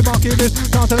classic, I've been marking this.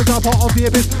 Down to the top part of the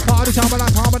abyss. Part of the time, I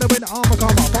like harm and the wind, armor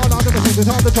karma. Fall out of the skin, it's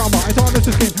hard to trauma. It's hard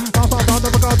to skin. Bounce out, down the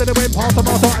regard to the wind, past the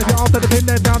master. If you're after the pin,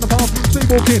 then down the path.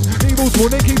 Sleepwalking, evil's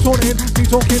warning, keep taunting. Keep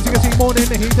talking, so you can see morning.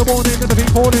 The heat, the warning, and the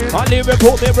beat calling. I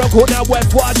lyrical, miracle, now web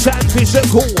was and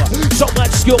physical. So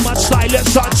much skill, much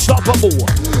silence, unstoppable.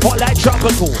 All like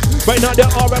tropical, right now the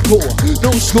oracle.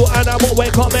 New school animal, we're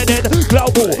coming in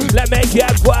global. Let me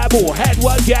get verbal, head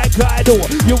will get guidal.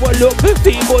 You will look,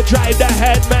 people drive the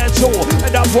head mental.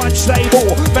 And the one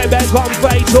stable, maybe come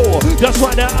fatal. Just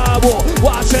wanna eyeball,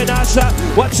 what's an answer?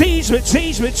 What tease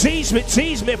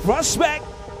me, Prospect.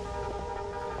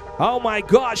 Oh my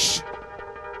gosh.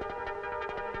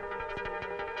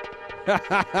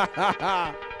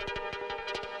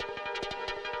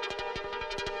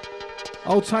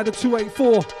 Outside of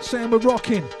 284, saying we're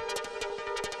rocking.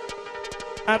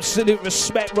 Absolute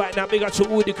respect right now. Big up to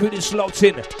all the crew that's locked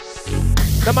in.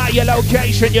 No matter your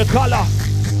location, your colour.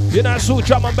 You know, it's all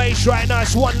drum and bass right now.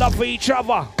 It's one love for each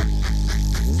other.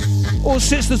 All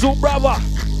sisters, all brother.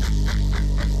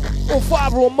 All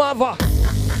father, all mother.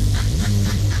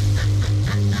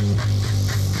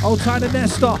 Old Tyler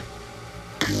Nesta.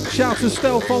 Shout to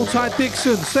Stealth, Old Ty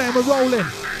Dixon. Saying we're rolling.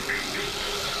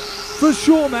 For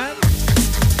sure, man.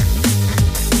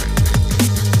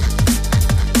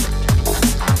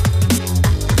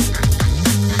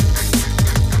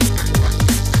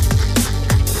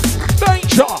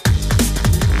 Danger.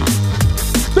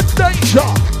 The danger.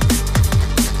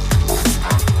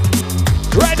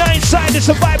 Right now inside the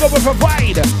survivor we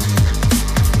provide.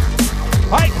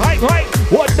 Right.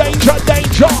 What danger,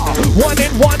 danger. One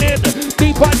in.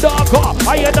 Deep and darker.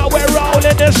 I know we're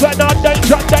rolling this and not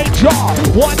danger, danger.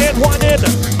 One in. What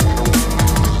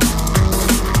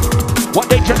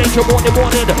danger, morning.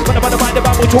 When I'm on the mind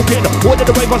about we talking. What did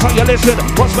the ravers how you listen?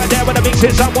 What's right there when the mix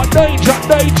is and what danger,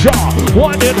 danger.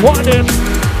 One in.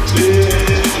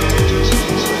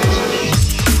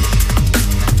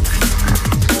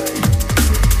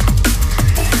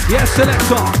 Yes,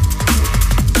 selector.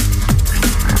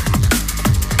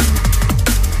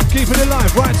 Keep it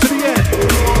alive, right to the end.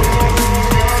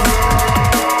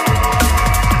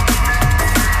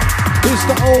 It's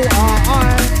the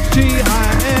ORIGIN.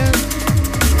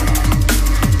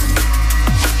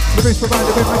 The base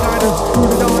provider with my guidance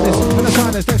through the darkness and the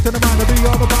silence. Next to the mind, I'll be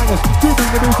all the finest. To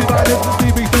bring the music violence,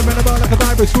 the DB spinning about like a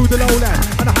virus through the lowland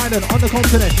and the highland on the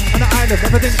continent and the island.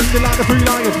 Everything in the line of free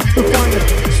lions, defiant.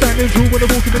 Standing true when I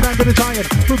walk in the land of the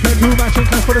giant. Prepare to match and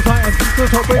clash for the titan. To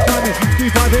the top we're climbing.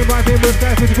 Keep riding with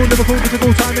gas, physical, Liverpool,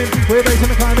 physical timing. We're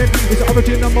racing the climbing. It's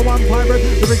origin number one pirate.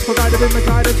 The rigs provider with my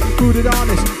guidance through the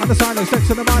darkness and the silence. Next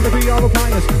to the mind, I'll be all the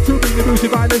appliance. To bring the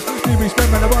music violence, DB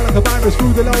spinning about like a virus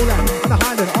through the lowland and the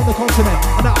highland on the continent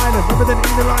and the island. Everything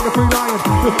in the line of free lions,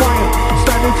 defiant.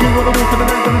 Standing true when I walk in the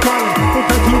land of the giant.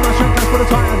 Prepare to match and clash for the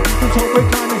titan. To the top we're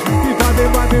climbing. Keep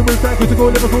riding with gas, physical,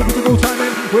 Liverpool, physical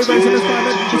timing. We're racing the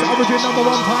climbing. It's origin number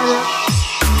one pirate.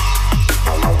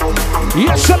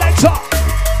 Yes, selector.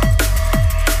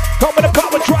 Come with the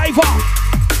power driver.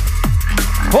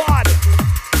 Hard.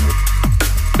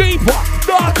 Deeper.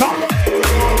 Darker.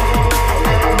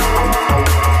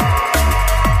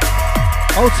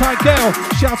 Old Ty Gale,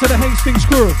 shout to the Hastings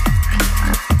crew.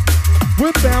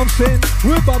 We're bouncing,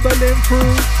 we're bubbling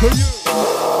through for you.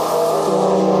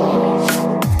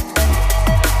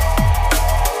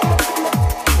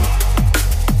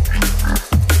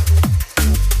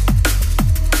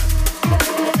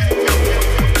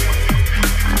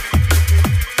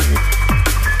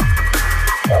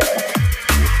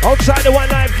 Outside the one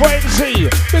night frenzy.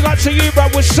 Big up to you, bro.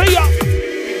 We'll see ya.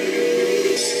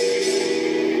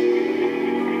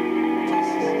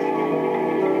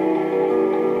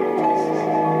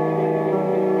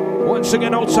 Once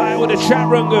again, outside with the chat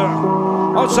room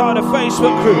girl. Outside the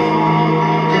Facebook crew.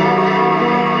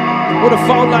 With a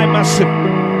phone line massive.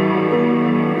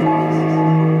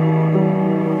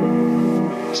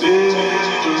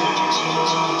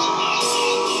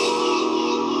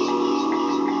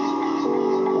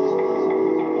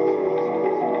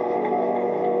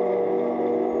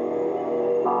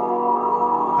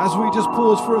 As we just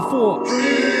pause for a thought.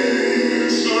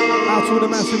 Out to the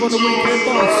massive on the weekend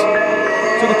bus.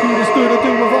 To the crew that's doing a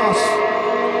do with us.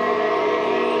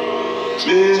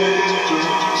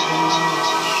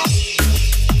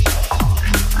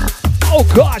 Oh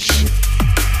gosh.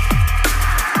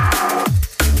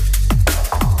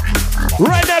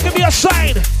 Right now, give me a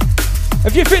sign.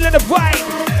 If you're feeling the vibe.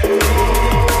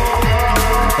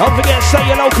 Don't forget to say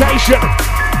your location.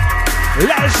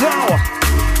 Let us know.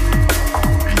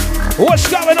 What's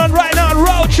going on right now?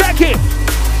 Road, check it.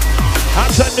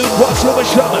 That's a new boss of a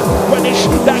show. Greenwich,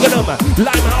 Dagenham,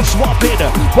 Limehouse, Wapping,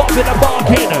 Bobbin and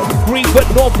Barking, Greenwood,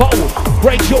 North Pole,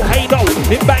 Rachel, Hayno,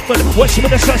 Embankment,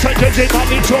 Westminster, St. James, Mount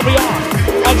Victoria,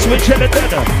 Oxford,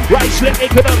 Sheridan, Riceland,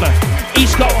 Ickenham,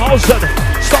 East Coast, Houston,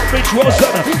 Stockbridge,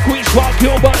 Wilson, Queen's Park,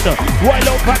 Kilburn,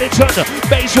 Royal Paddington,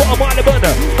 Bayswater,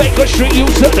 Marylebone, Baker Street,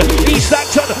 Houston, East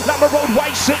Acton, Lammer Road,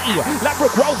 White City,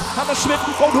 Ladbroke Road, Hammersmith,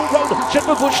 Goldhill Road,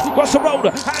 Shepherd Bush, Cross the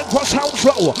Road, Handcross,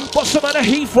 Hounslow, Boston and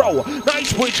Heathrow,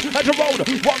 Knightsbridge, Edger Road,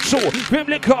 Vauxhall,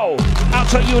 Pimlico. Out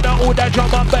to you now, all that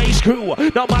drum and bass crew.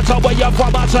 No matter where you're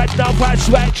from, I said no, I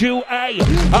sweat you, eh?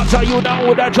 Out to you now,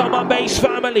 all that drum and bass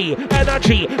family.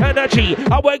 Energy,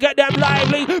 I will get them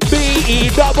lively.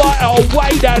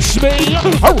 B-E-double-L-Y, that's me.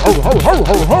 Ho, ho, ho, ho,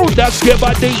 ho, ho, that's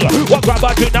Skibber-D. What grab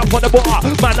a drink now for the bar,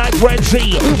 man, like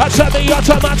frenzy. I said the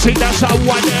automatic, that's a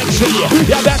 1XZ.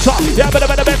 Yeah, better,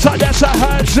 that's a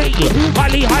Hertzy.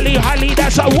 Holly,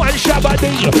 that's a 1 Shabba-D.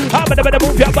 I'm gonna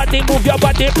move your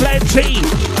body plenty.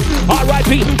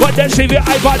 R.I.P. When they see your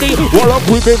iBody, we're up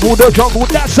with me, move the jungle,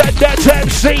 that's a dead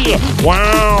MC.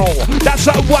 Wow, that's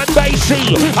a one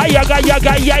bassy. Ayaga,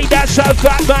 that's a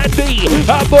fat man B.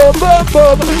 Boom, boom,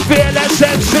 boom, fearless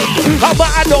MC.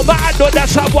 Mano,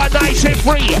 that's a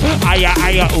 193.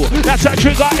 That's a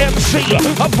trigger MC.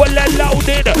 I'm full and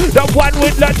loaded, the one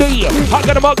with the D. I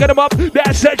get him up,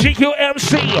 that's a GQ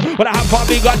MC. But I have a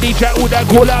bigger DJ who they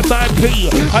call a man P.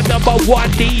 A number one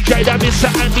DJ, the Mr.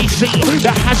 Andy C.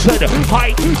 The Hazard,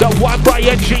 Hype, the one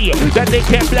Brian G. The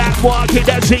Nicky Black Market,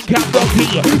 the Zinc and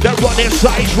Rocky. The running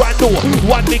size Randall,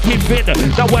 one Nicky Finn.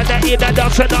 Now when they're in the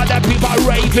dance and other people are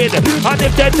raving. And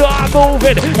if they're not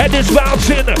moving, and it's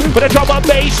bouncing. But the drum and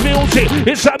bass music,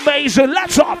 it's amazing.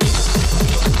 Let's up.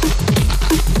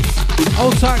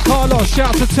 Hold tight Carlos,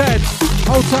 shout to Ted.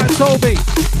 Hold tight Toby.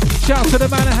 Shout to the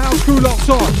Manor House crew locked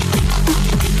on.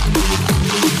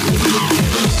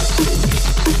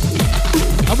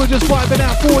 And we're just vibing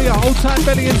out for you. Hold tight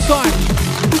Belly inside.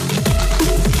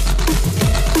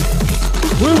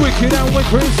 We're wicked and we're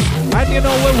Chris. And you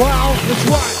know we're wild. It's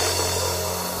right.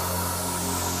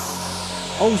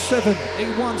 07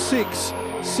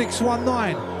 816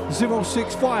 619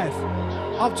 065.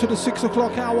 Up to the 6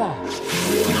 o'clock hour.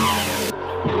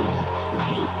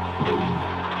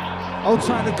 Old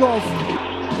time to golf.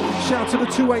 Shout to the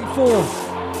 284.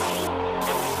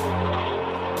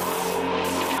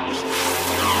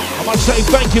 I must say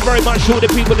thank you very much to all the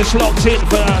people that's locked in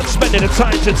for spending the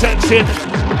time to text in.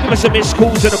 Give us some missed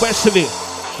calls and the rest of it.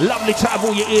 Lovely to have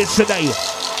all your ears today.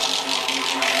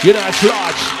 You know it's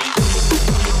large.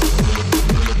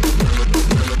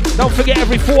 Don't forget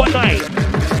every fortnight.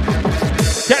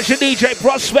 Catch your DJ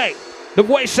Prospect, the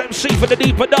voice MC for the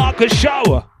Deeper Darker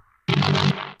show.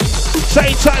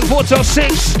 Same time, 4 till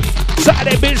 6,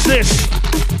 Saturday business.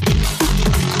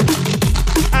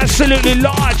 Absolutely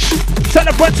large. Tell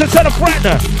a friend to tell a friend.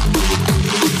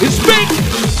 It's big.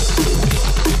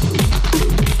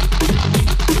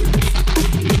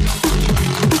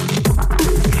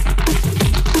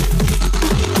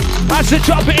 I said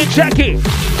drop it in, Jackie.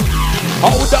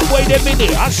 Hold up, wait a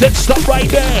minute, I said stop right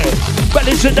there.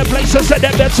 Belly's in the place, I said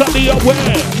they better be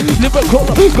aware. Lyrical,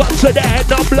 got to the head,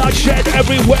 no bloodshed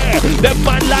everywhere. Them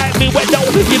man like me, we don't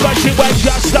give a shit, we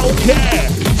just don't care.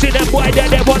 See them boy there,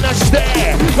 they wanna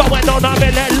stare. Going on a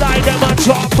million line, them on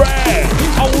top bread.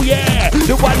 Oh yeah,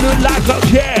 the one who like a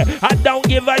care. I don't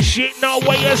give a shit, no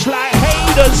way, it's like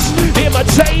haters,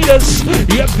 imitators.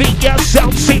 You think you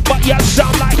sound sick, but you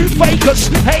sound like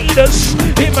fakers. Haters,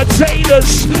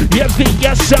 imitators. You think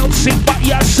you sound sick, but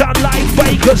you sound like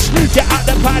fakers. Get out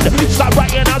the pad, start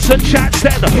writing out some chats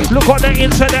then. Look on the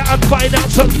internet and find out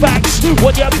some facts.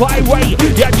 When you buy way,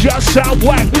 you just sound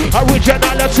whack.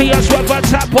 Originality is worth a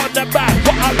tap on the back.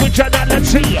 What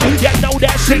originality? You know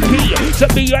that's the key to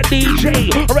be a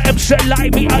DJ or MC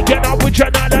like me. Again,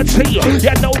 originality.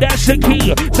 You know that's the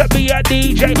key to be a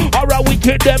DJ or a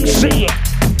wicked MC.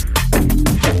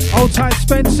 Old time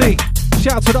Spency.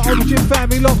 Shout to the Origin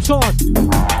family locked on.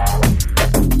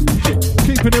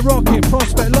 Keeping it rocking,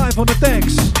 Prospect live on the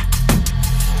decks.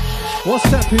 What's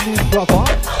happening, brother?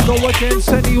 Go against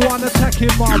anyone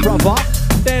attacking my brother.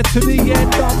 There to the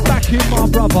end, I'm backing my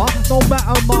brother. No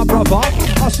matter my brother.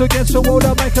 Us against the world,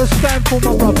 I make a stand for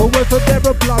my brother. Whether they're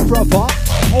a blood brother,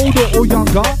 older or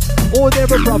younger, or they're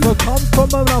a brother, come from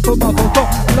another mother.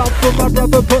 Got love for my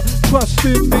brother, but trust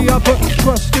in me. I put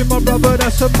trust in my brother,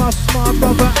 that's a must. My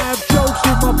brother, have jokes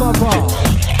with my brother.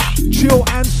 Chill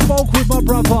and smoke with my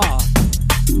brother.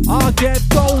 I get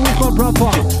dough with my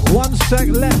brother. One sec,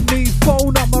 let me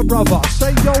phone up my brother.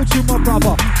 Say yo to my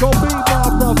brother, go be my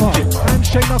brother.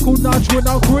 Handshake, knuckle nudge when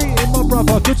I'm greeting my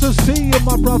brother. Good to see you,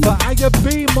 my brother. How you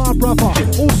be, my brother?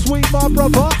 All sweet, my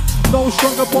brother. No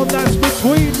stronger bond that's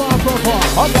between my brother.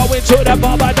 I'm going to the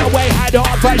barber, the way had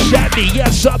off a shandy.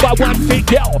 Yes, I'm a one big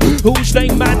girl whose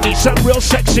name Mandy. Some real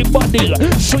sexy body,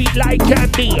 sweet like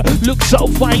candy. Looks so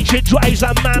fine, she drives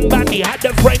a man bandy. Had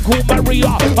a friend called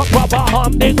Maria, a proper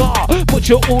humdinger. Put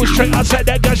your all straight, I said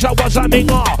that girl she was a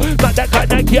minger. Not the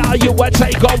kind of girl you would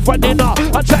take on for dinner.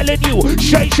 I'm telling you,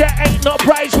 she ain't no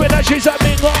prize winner, she's a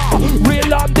minger.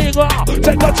 Real humdinger,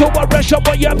 take her to a restaurant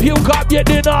where you puke up your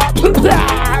dinner.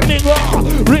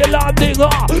 Real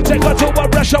humdinger, take her to a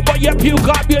restaurant where you puke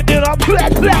up your dinner.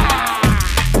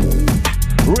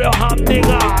 Real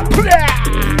humdinger,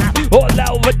 all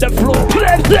over the floor.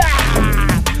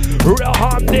 Real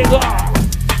humdinger.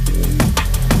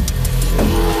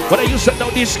 But I used to know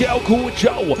this girl called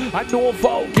Joe, a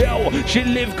Norfolk girl. She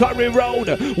lived Curry Road,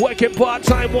 working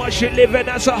part-time while she living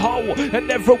as a hoe.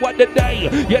 And every other day,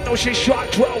 you know she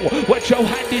shot Joe. When Joe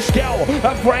had this girl,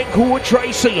 a friend called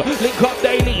Tracy. Link up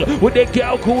daily with a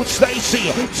girl called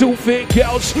Stacy. Two fit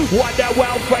girls, one that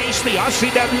well faced me. I see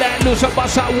them let loose and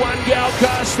bust out one girl,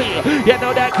 Kirsty. You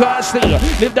know that Kirsty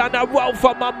lived down the road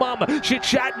from my mum. She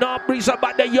chat no breeze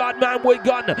about the yard man with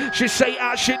gun. She say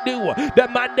how she do, the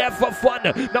man there for fun.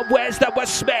 Now where's the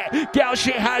respect? Girl,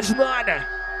 she has none.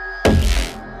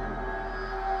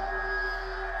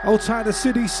 Old time to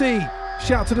City C.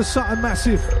 Shout to the Sutton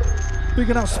Massive.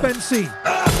 Bigging up Spency.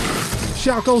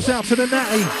 Shout goes out to the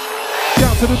Natty.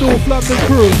 Shout to the North London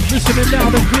crew. Listening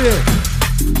loud and clear.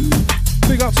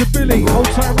 Big up to Billy. Old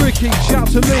time Ricky. Shout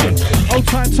to Lee. Old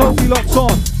time Toby locked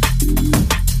on.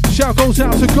 Shout goes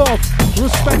out to God.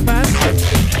 Respect, man.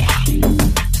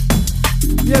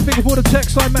 Yeah, big up all the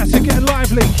text line massive. Getting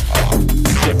lively.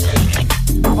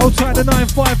 Old time to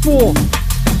 954.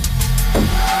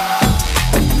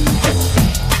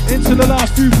 Into the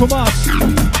last few from us.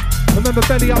 Remember,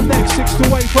 belly up next, 6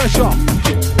 to 8 pressure.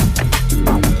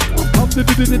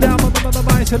 Down on the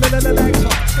mice and the legs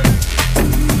up.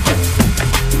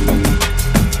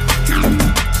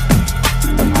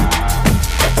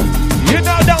 You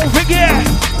know, don't forget,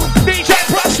 DJ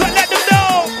Prospect, let them know.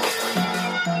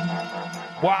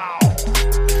 Wow.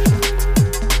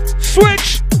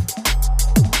 Switch.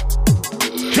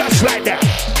 Just like that.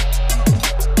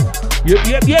 Yep.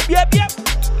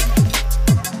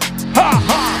 Ha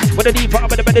ha. With the deeper,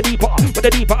 with the deeper, with the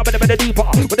deeper, with the deeper,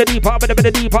 with the deeper, with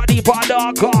the deeper, deeper,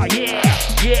 darker.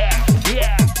 Yeah.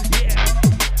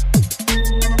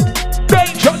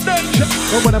 Danger.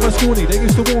 But when I was scorny, they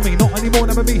used to warn me. Not anymore,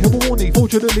 never me who will warn me.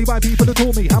 Fortunately, by people that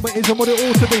taught me how it is and what it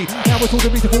ought to be. Now we're taught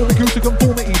to be to form to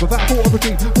conformity. Without thought of a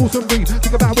dream, force and breathe.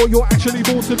 Think about what you're actually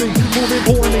born to be. More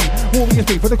importantly, warming is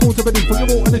me for the cause of a need. For your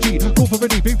raw energy, call for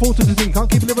relief, big force to see. Can't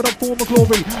keep living up form of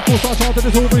glory. Force our child to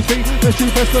this always be. Let's do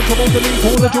best come on the lead.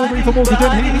 All the jewelry from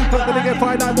oxygen heat. Not gonna get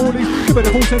fine like Morley. Give it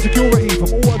a full sense of security from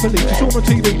all I believe. Just on the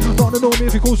TV. Not an army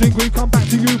if you're causing grief. Come back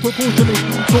to you proportionally.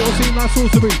 Sort of seem like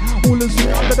sorcery. All the scene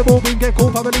under the ball, get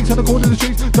caught by release on the corner of the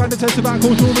streets. Trying to test about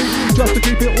cool jewelry. Just to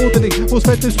keep it orderly. We'll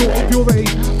spend this thought of purity.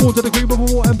 Fall to the green with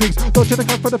war and peace. Dodging the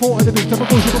cut for the port and the beat. Some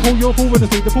caution before you're full with the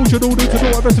speed. The fool should order to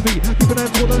know a recipe. Keep an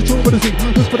hand toward the shore with the sea.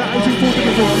 Look for the ice you fall to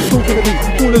the floor. Talk to the beat.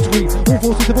 Fall and scream. All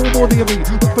forces of all more than me.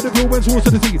 Look for the fuel when source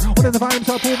of the sea. One of the vibes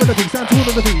are full of the beat. Stand tall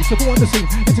on the beat. Support on the scene.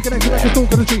 Interconnected like a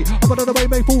stalk on the tree. I'm on the way,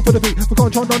 make fool for the beat. We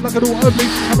can't chant on like an all ugly.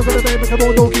 I'm not gonna make a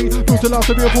more donkey. Prove to last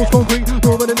to be a force concrete.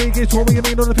 Nor in the league is what we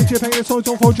mean on the picture painted songs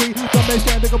on 4G. Drum bass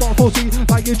standing about 4C.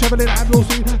 Like you're traveling Admiral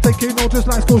C. Taking notice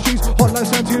like score sheets. Hot like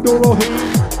Santino here.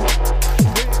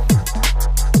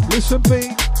 Listen,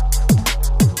 B.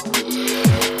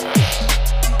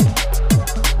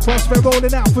 Prospect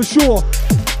rolling out for sure.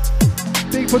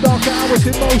 Deeper, darker hours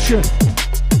in motion.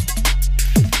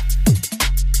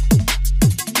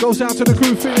 Goes out to the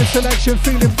crew, feeling selection,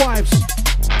 feeling vibes.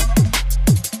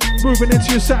 Moving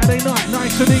into your Saturday night,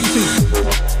 nice and easy.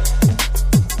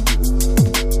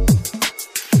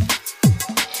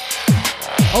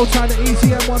 Old time to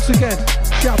ECM once again.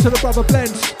 Shout to the brother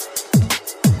Blends.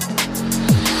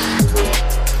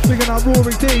 Big up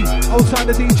Rory D. Old time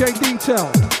to DJ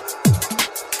Detail.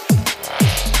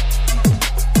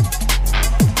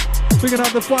 Big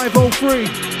up the 503.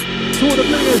 To all the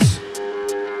blingers.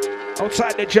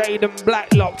 Outside the Jaden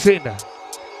Black locked in.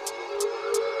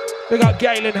 We got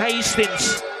Galen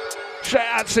Hastings. Straight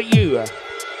out to you.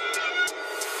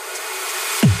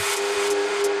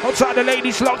 Outside the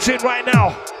ladies locked in right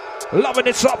now. Loving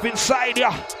it up inside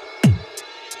ya.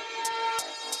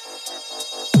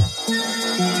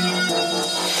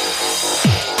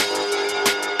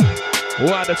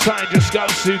 Wow, the time just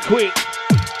goes too quick.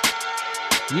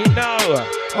 You know.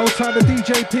 Outside the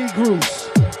DJ P Grooves.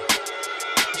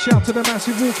 Shout to the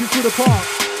massive walking through the park.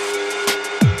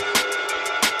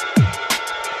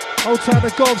 Outside the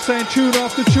Gov saying tune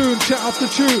after tune, chat after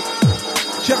tune.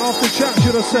 Chat after chat,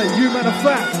 should I say. You man of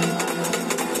fact.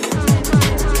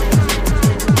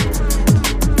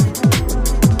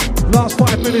 Last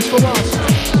 5 minutes from us.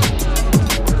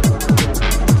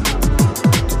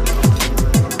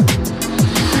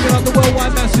 Picking up the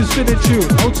worldwide massive spinning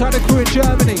tune. Outside the crew in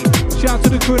Germany. Shout to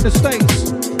the crew in the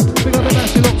States. Big up the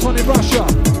massive locked on in Russia.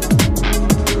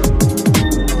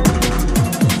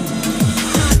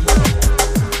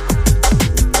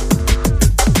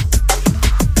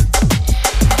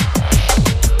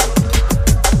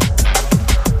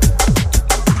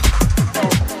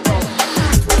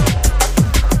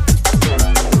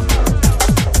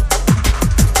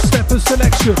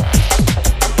 Selection.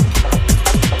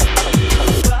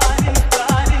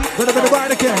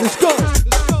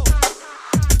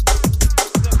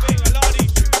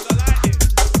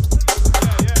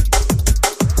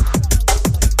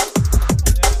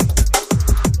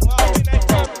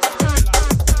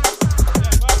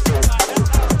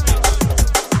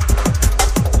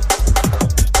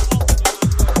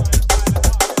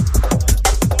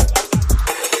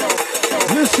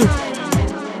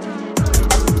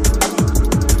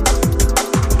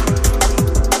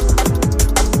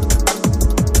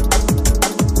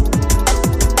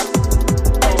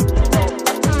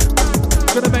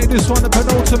 this one, the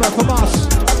penultimate from us.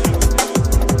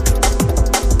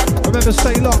 Remember,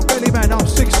 stay locked, Belly Man up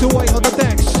 6 to 8 on the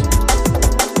decks.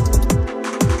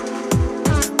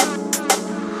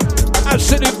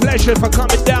 Absolute pleasure for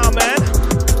coming down, man.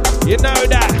 You know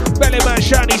that Belly Man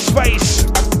shine his face.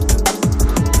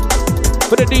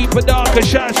 For the deeper, darker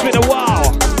shine, it's been a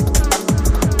while.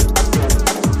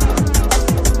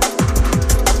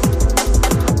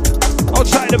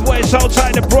 Outside the voice,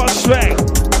 outside the prospect.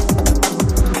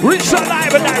 Rich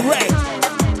alive and direct.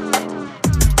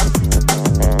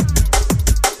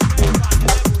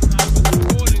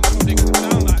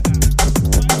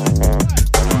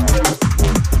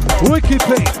 Wicked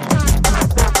beat.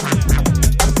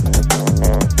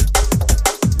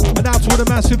 And out to all the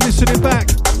massive listening back.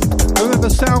 Remember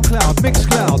SoundCloud,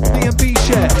 Mixcloud, D&B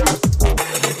share.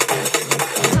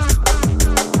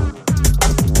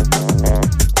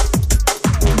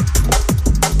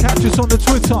 Catch us on the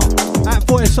Twitter at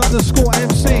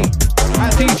voice_MC,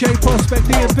 at DJ Prospect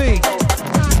D&B.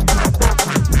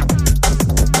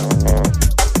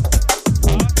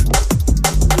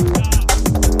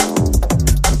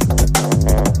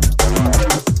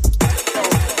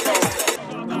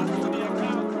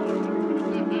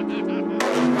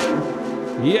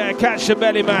 Yeah, catch the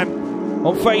Belly Man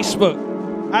on Facebook.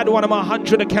 Add one of my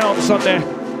 100 accounts on there.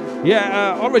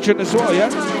 Yeah, Origin as well, yeah?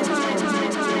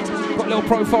 Got a little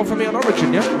profile for me on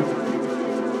Origin, yeah?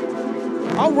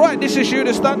 Oh, right, this is you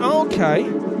that's done. Okay.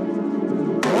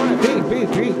 Right, big.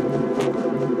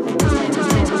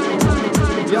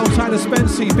 Yo, Tyler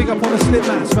Spency, big up on the slip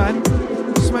mats, man.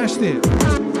 Smashed it.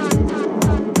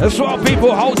 That's what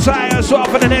people hold tight as well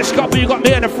for the next couple. You got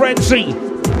me in a frenzy.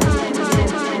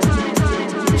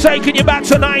 Taking you back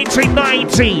to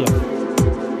 1990.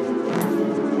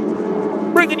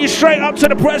 Bringing you straight up to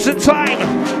the present time.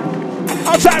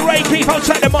 Outside Ray Keith,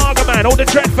 outside the Marga Man, all the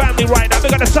Dread family right now. We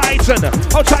got the Titan,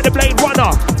 outside the Blade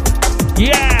Runner.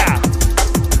 Yeah.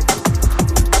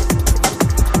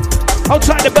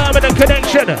 Outside the Birmingham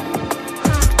Connection.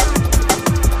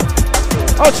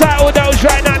 Outside all those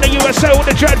right now in the USA, all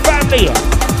the Dread family.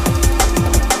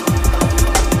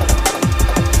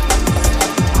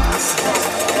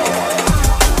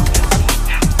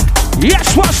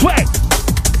 Yes, what's way?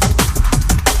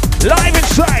 Live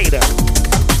inside.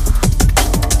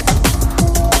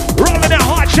 Rolling that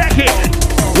hard jacket.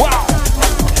 Wow.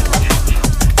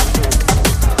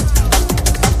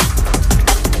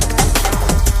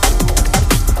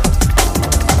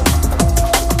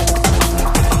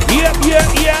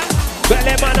 Yeah.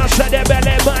 Belly man, I said the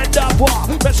belly man, the war.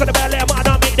 Mess with the belly man,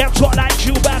 I make them talk like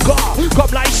Chewbacca.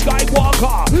 Come like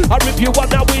Skywalker. I rip you up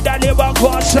now with a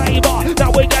lyrical saber.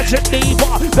 Now we get it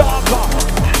deeper, darker.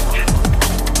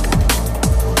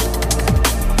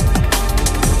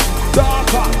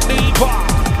 Darker, deeper.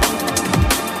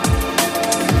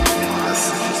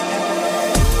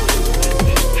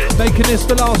 Making this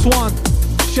the last one.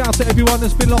 Shout to everyone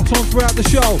that's been locked on throughout the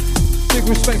show. Big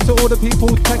respect to all the people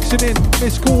texting in,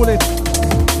 calling.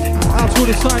 Out to all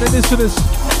the silent listeners.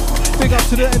 Big up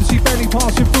to the MC Belly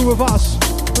passing through with us.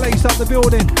 Blazed up the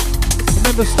building.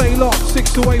 Remember, stay locked,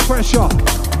 6 to 8 pressure.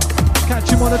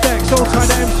 Catch him on the decks, all time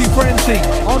to MC Frenzy,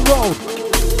 on road.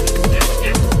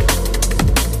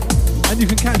 And you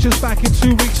can catch us back in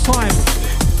 2 weeks' time.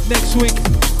 Next week,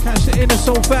 catch the Inner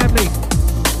Soul family.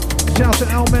 Shout to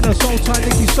Al Menace, old time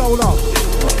Nicky Solar.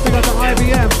 Big up to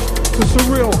IBM, to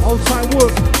Surreal, old time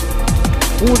Wood.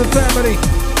 All the family.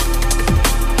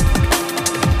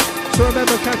 So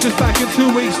remember, catch us back in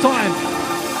 2 weeks' time.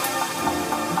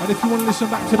 And if you want to listen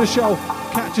back to the show,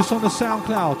 catch us on the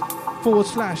SoundCloud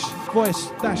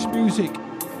 /voice-music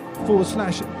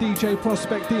 /DJ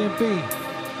Prospect D&B.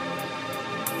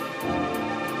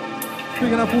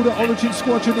 Bringing up all the Origin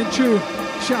Squadron in tune.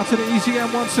 Shout to the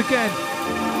EZM once again.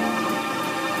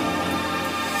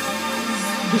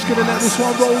 Just gonna let this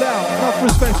one roll out. Enough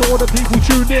respect to all the people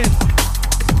tuned in.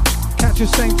 Catch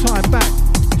us same time back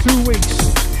 2 weeks.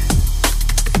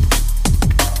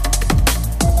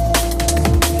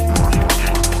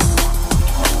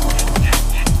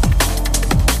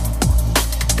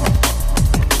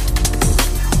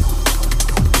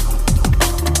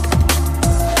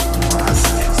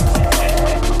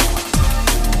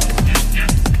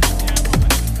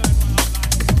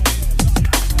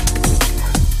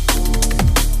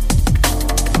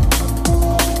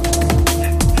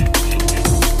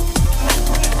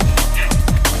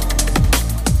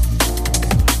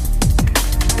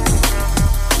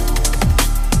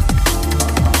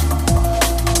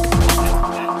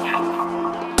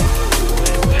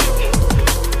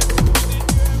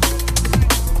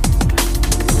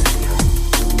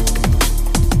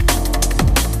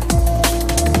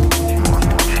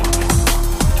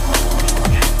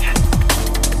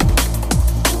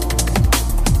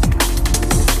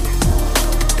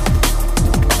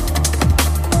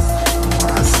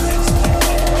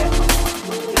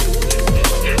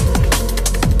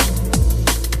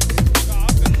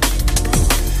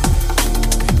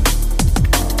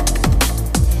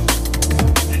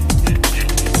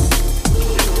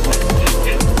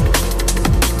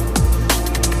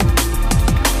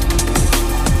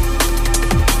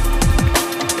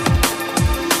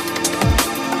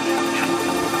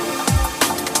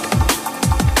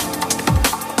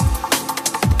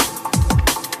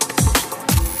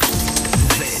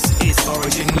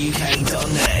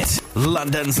 OriginUK.net,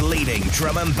 London's leading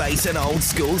drum and bass and old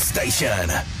school station.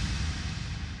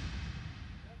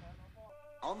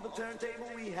 On the turntable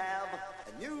we have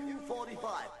a new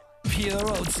 45. Pure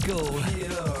Old School.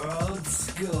 Pure Old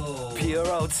School.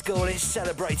 Pure Old School is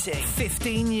celebrating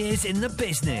 15 years in the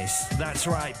business. That's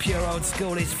right, Pure Old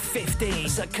School is 15.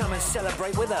 So come and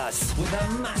celebrate with us with a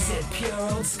massive Pure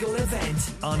Old School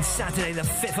event on Saturday the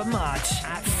 5th of March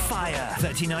at Fire,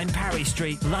 39 Parry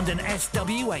Street, London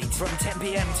SW8 from 10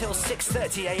 p.m. till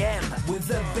 6:30 a.m. with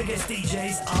the biggest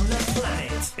DJs on the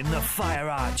planet. In the Fire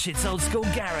Arch, it's Old School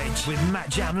Garage with Matt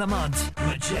Jam Lamont,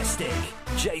 Majestic,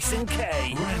 Jason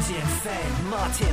K, Ramsey and Fenn, Martin